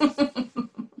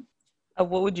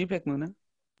 What would you pick, Muna?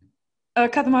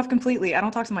 Cut them off completely. I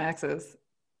don't talk to my exes.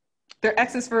 They're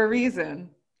exes for a reason.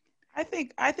 I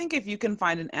think if you can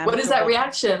find an What is that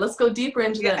reaction? Let's go deeper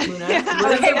into that, Muna. Yeah.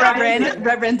 What is Okay, the rising?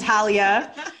 Reverend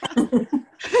Talia.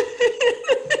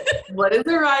 What is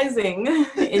the rising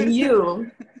in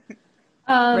you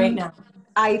right now?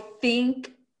 I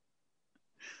think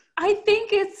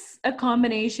it's a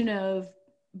combination of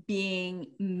being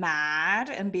mad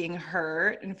and being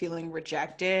hurt and feeling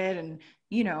rejected. And,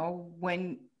 you know,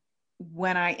 when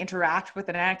I interact with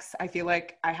an ex, I feel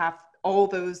like I have all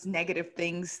those negative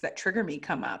things that trigger me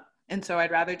come up. And so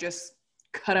I'd rather just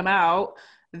cut them out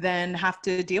than have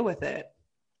to deal with it.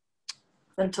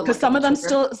 Because some of them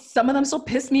still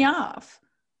piss me off.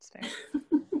 It's fair.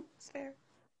 It's fair.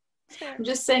 It's fair. I'm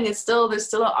just saying there's still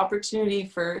an opportunity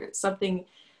for something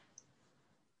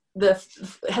it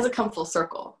hasn't come full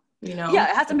circle, you know? Yeah,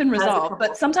 it hasn't been resolved.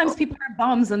 But sometimes people are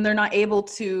bums and they're not able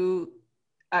to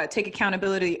take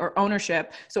accountability or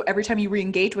ownership. So every time you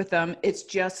re-engage with them, it's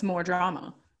just more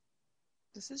drama.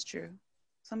 This is true.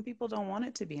 Some people don't want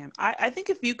it to be. I think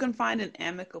if you can find an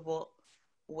amicable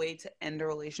way to end a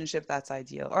relationship, that's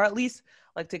ideal. Or at least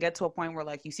like to get to a point where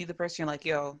like you see the person, you're like,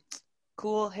 yo,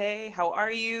 cool. Hey, how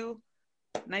are you?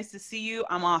 Nice to see you.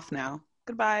 I'm off now.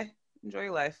 Goodbye. Enjoy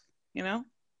your life. You know?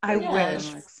 I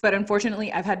wish, but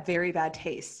unfortunately, I've had very bad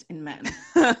taste in men.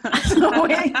 So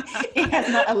it has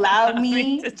not allowed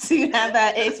me to have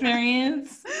that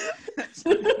experience.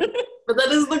 But that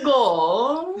is the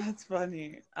goal. That's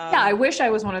funny. Yeah, I wish I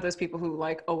was one of those people who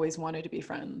like always wanted to be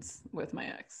friends with my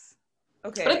ex.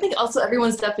 Okay. But I think also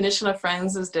everyone's definition of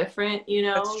friends is different, you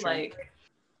know? Like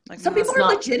some people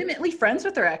are legitimately friends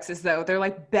with their exes, though. They're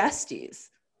like besties.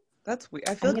 That's weird.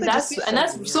 I feel like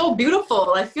that's so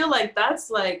beautiful. I feel like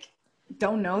that's like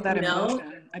don't know that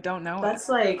emotion. I don't know. That's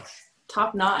like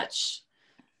top notch.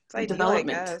 It's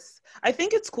development. I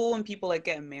think it's cool when people like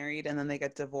get married and then they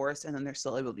get divorced and then they're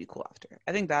still able to be cool after.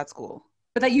 I think that's cool.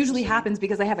 But that usually happens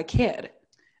because they have a kid.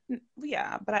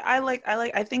 Yeah, but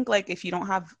I think like if you don't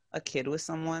have a kid with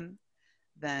someone,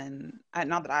 then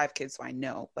not that I have kids, so I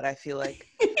know, but I feel like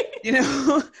you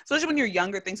know, especially when you're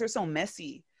younger, things are so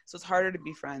messy. So it's harder to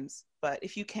be friends. But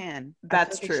if you can,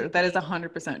 that's true. That is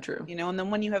 100% true. You know, and then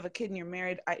when you have a kid and you're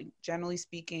married, generally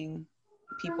speaking,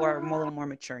 people are a little more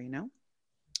mature, you know?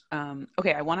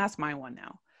 Okay, I want to ask my one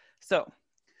now. So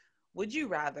would you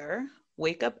rather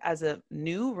wake up as a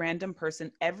new random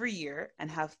person every year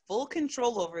and have full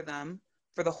control over them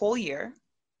for the whole year,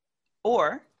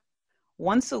 or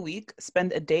once a week,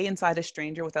 spend a day inside a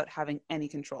stranger without having any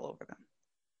control over them?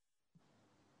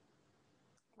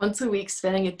 Once a week,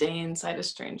 spending a day inside a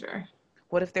stranger.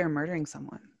 What if they're murdering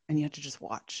someone and you have to just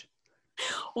watch?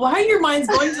 Why are your minds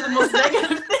going to the most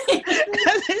negative thing?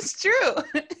 It's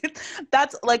true.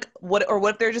 That's like what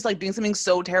if they're just like doing something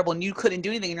so terrible and you couldn't do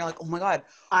anything and you're like, oh my God.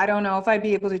 I don't know if I'd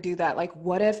be able to do that. Like,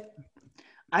 what if,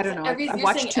 I don't know. I've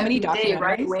watched too many documentaries. Day,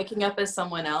 right? Waking up as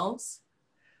someone else?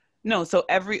 No, so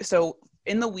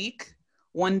in the week,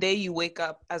 one day you wake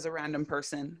up as a random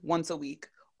person once a week,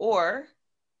 or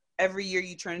every year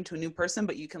you turn into a new person,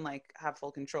 but you can like have full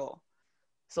control.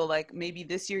 So like maybe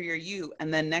this year you're you,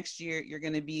 and then next year you're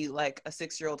going to be like a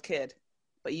 6-year-old kid,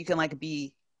 but you can like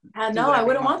be. No, I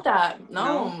wouldn't want that.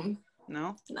 No.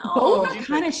 Both are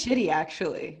kind of shitty,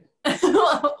 actually.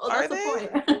 Well, are they?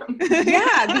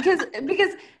 Yeah,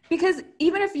 because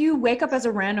even if you wake up as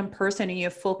a random person and you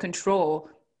have full control,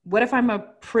 what if I'm a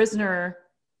prisoner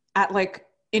at like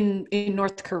in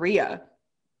North Korea?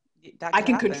 I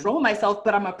can control myself,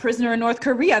 but I'm a prisoner in North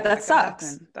Korea. That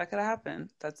sucks. That could happen.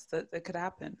 It could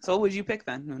happen. So what would you pick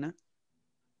then, Nuna?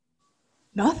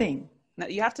 Nothing. No,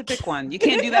 you have to pick one. You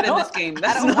can't do that in this game.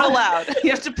 That's not allowed. You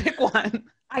have to pick one.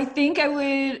 I think I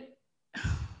would.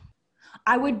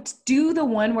 I would do the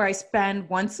one where I spend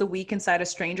once a week inside a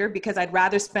stranger because I'd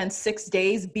rather spend 6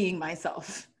 days being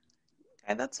myself.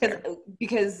 Okay, that's fair.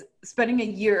 Because spending a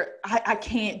year, I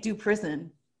can't do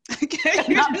prison. Okay,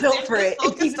 I'm not built for it.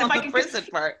 Even on the prison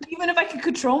part. Even if I can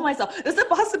control myself, there's a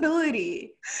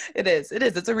possibility. It is.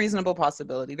 It's a reasonable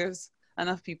possibility. There's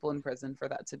enough people in prison for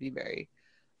that to be very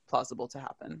plausible to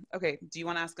happen. Okay, do you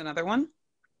want to ask another one?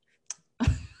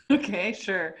 Okay,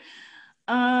 sure.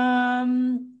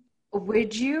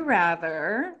 Would you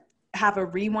rather have a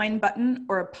rewind button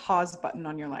or a pause button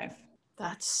on your life?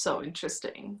 That's so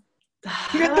interesting.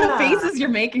 Hear the faces you're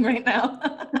making right now.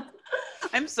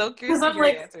 I'm so curious to hear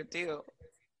your answer too.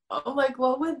 I'm like,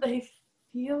 what would they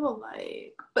feel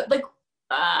like? But like,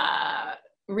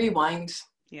 rewind.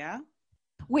 Yeah.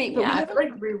 Wait, but yeah,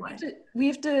 rewind. We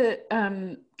have to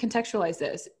contextualize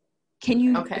this. Can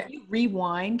you, if you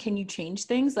rewind, can you change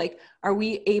things? Like, are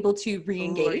we able to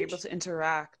re-engage? Are you able to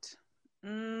interact?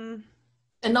 And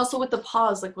also with the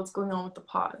pause, like what's going on with the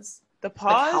pause? The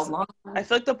pause, like how long? I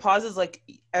feel like the pause is like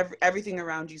everything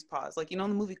around you's pause. Like, you know,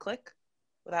 in the movie Click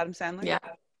with Adam Sandler? Yeah.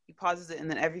 He pauses it and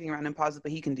then everything around him pauses,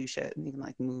 but he can do shit and he can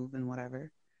like move and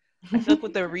whatever. I feel like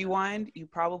with the rewind, you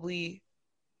probably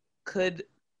couldn't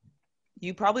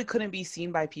be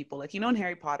seen by people. Like, you know, in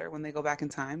Harry Potter, when they go back in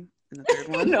time in the third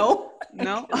one?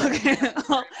 No. Okay.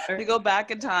 They go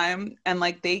back in time and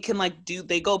like they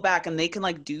go back and they can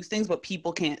like do things, but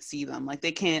people can't see them. Like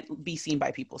they can't be seen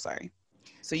by people. Sorry.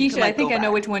 So you Keisha, can, like, I think I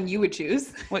know which one you would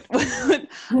choose. What?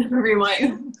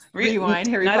 Rewind. Rewind,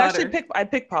 Harry I'd Potter. actually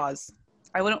I'd pick pause.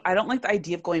 I don't like the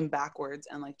idea of going backwards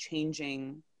and like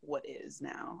changing what is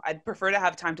now. I'd prefer to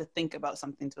have time to think about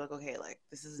something to be like, okay, like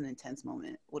this is an intense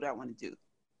moment. What do I want to do?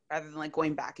 Rather than like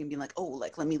going back and being like, oh,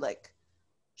 like let me like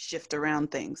shift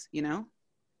around things, you know?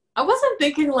 I wasn't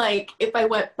thinking like if I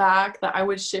went back that I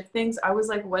would shift things. I was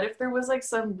like, what if there was like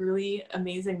some really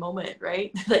amazing moment, right?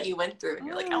 that you went through and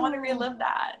you're like, I want to relive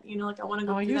that. You know, like I want to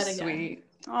go through that again. Sweet.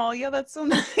 Oh yeah, that's so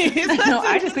nice. No,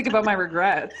 I just think about my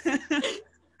regrets.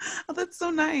 Oh, that's so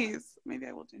nice. Maybe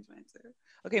I will change my answer.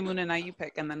 Okay, Muna, now you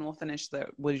pick and then we'll finish the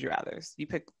would you rathers. You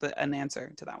pick an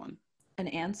answer to that one. An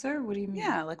answer? What do you mean?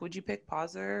 Yeah, like would you pick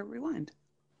pause or rewind?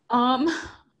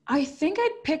 I think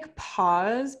I'd pick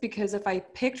pause because if I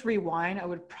picked rewind, I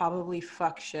would probably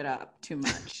fuck shit up too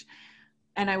much.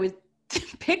 And I would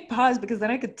pick pause because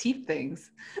then I could teeth things.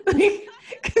 Like,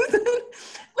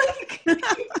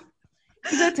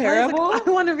 is that terrible? I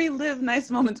want to relive nice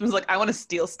moments. I was like, I want to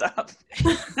steal stuff.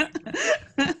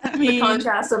 I mean, the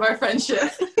contrast of our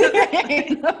friendship.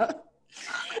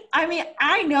 I mean,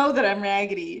 I know that I'm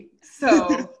raggedy,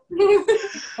 so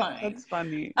fine. That's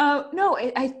funny. No,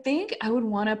 I think I would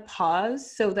want to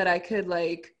pause so that I could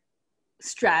like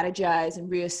strategize and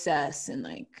reassess and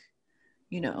like,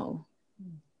 you know,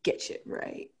 get shit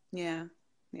right. Yeah.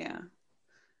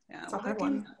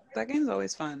 Well, that game's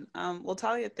always fun. Well,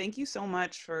 Talia, thank you so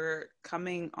much for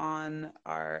coming on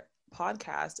our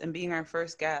podcast and being our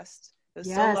first guest. It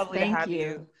was so lovely to have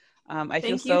you. I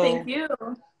feel so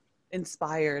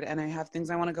inspired and I have things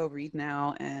I want to go read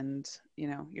now, and you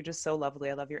know, you're just so lovely.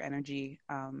 I love your energy.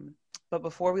 But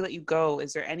before we let you go,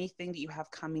 is there anything that you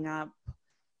have coming up?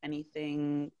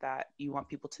 Anything that you want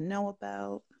people to know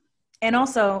about? And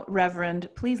also, Reverend,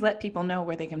 please let people know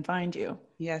where they can find you.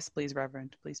 Yes, please,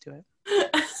 Reverend. Please do it.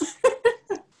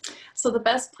 So the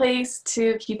best place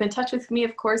to keep in touch with me,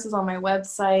 of course, is on my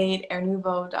website,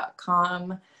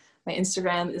 airnouveau.com. My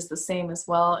Instagram is the same as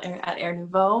well, at Air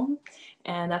Nouveau.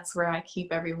 And that's where I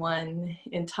keep everyone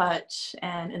in touch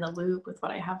and in the loop with what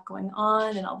I have going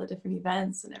on and all the different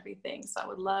events and everything. So I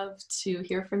would love to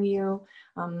hear from you.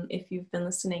 If you've been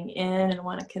listening in and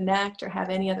want to connect or have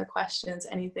any other questions,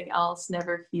 anything else,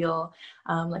 never feel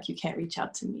like you can't reach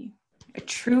out to me. A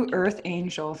true earth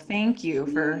angel. Thank you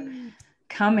for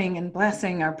coming and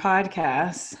blessing our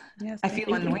podcast. Yes, I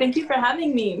feel anointed. Thank you for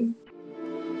having me.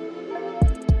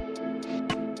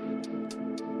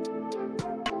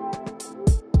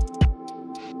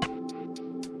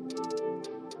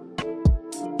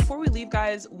 Before we leave,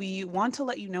 guys, we want to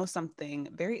let you know something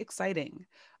very exciting.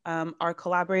 Our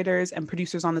collaborators and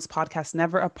producers on this podcast,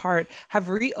 Never Apart, have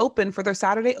reopened for their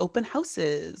Saturday open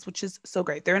houses, which is so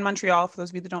great. They're in Montreal, for those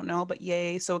of you that don't know, but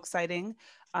yay, so exciting.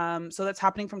 So that's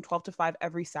happening from 12 to 5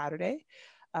 every Saturday.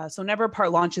 So Never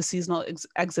Apart launches seasonal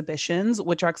exhibitions,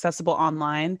 which are accessible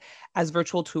online as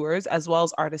virtual tours, as well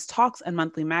as artist talks and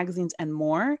monthly magazines and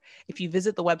more. If you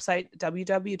visit the website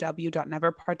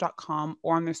www.neverapart.com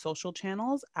or on their social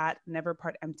channels at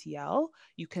NeverApartMTL,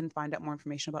 you can find out more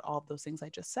information about all of those things I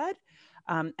just said.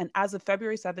 And as of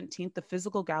February 17th, the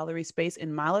physical gallery space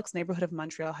in Milex neighborhood of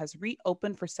Montreal has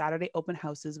reopened for Saturday open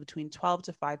houses between 12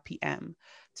 to 5 p.m.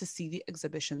 to see the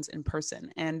exhibitions in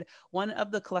person. And one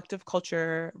of the Collective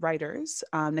Culture writers,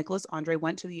 Nicholas Andre,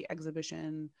 went to the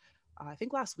exhibition I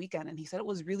think last weekend, and he said it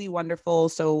was really wonderful.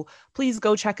 So please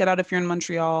go check it out if you're in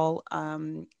Montreal.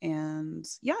 And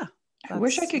yeah. I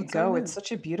wish I could go. It's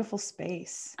such a beautiful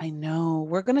space. I know.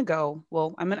 We're gonna go.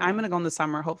 Well, I'm gonna go in the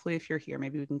summer. Hopefully, if you're here,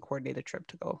 maybe we can coordinate a trip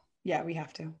to go. Yeah, we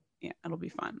have to. Yeah, it'll be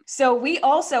fun. So we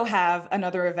also have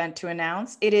another event to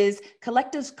announce. It is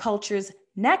Collective Culture's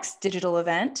next digital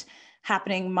event,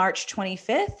 happening March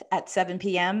 25th at 7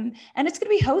 p.m. And it's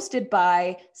going to be hosted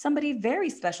by somebody very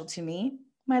special to me,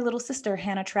 my little sister,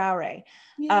 Hannah Traore.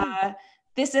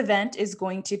 This event is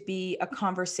going to be a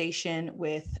conversation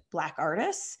with Black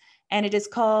artists, and it is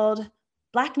called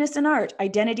Blackness in Art,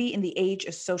 Identity in the Age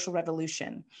of Social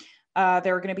Revolution.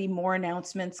 There are going to be more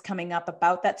announcements coming up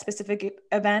about that specific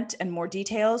event and more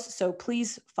details. So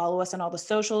please follow us on all the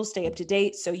socials, stay up to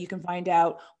date so you can find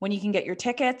out when you can get your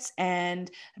tickets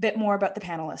and a bit more about the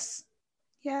panelists.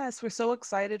 Yes, we're so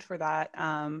excited for that.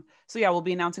 So yeah, we'll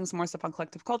be announcing some more stuff on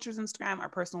Collective Culture's Instagram, our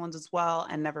personal ones as well,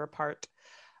 and Never Apart.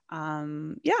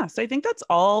 So I think that's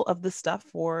all of the stuff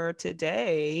for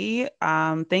today.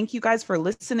 Thank you guys for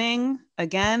listening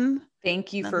again.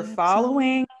 Thank you for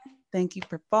following. Thank you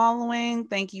for following.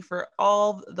 Thank you for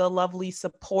all the lovely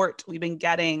support we've been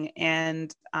getting.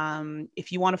 And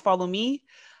if you want to follow me,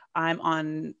 I'm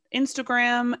on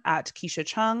Instagram at Keisha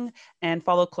Chung, and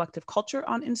follow Collective Culture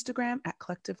on Instagram at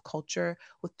Collective Culture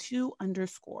with 2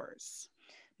 underscores.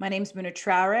 My name's Muna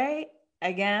Traore.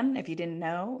 Again, if you didn't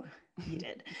know, you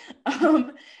did.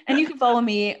 And you can follow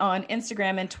me on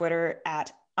Instagram and Twitter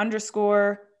at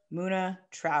 _Muna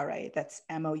Traore. That's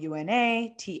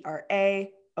MOUNATRAORE.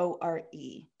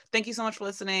 Thank you so much for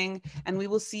listening, and we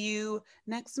will see you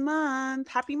next month.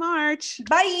 Happy March.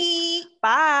 Bye.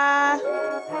 Bye.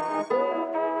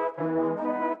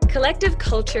 Collective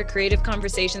Culture Creative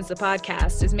Conversations, the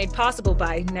podcast, is made possible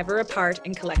by Never Apart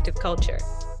and Collective Culture.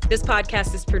 This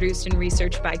podcast is produced and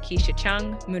researched by Keisha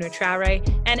Chung, Muna Traore,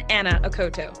 and Anna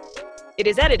Akoto. It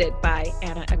is edited by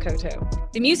Anna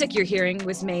Akoto. The music you're hearing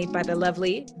was made by the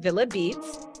lovely Villa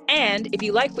Beats. And if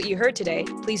you like what you heard today,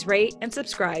 please rate and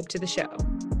subscribe to the show.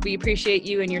 We appreciate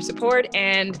you and your support,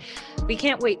 and we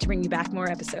can't wait to bring you back more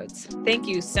episodes. Thank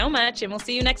you so much, and we'll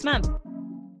see you next month.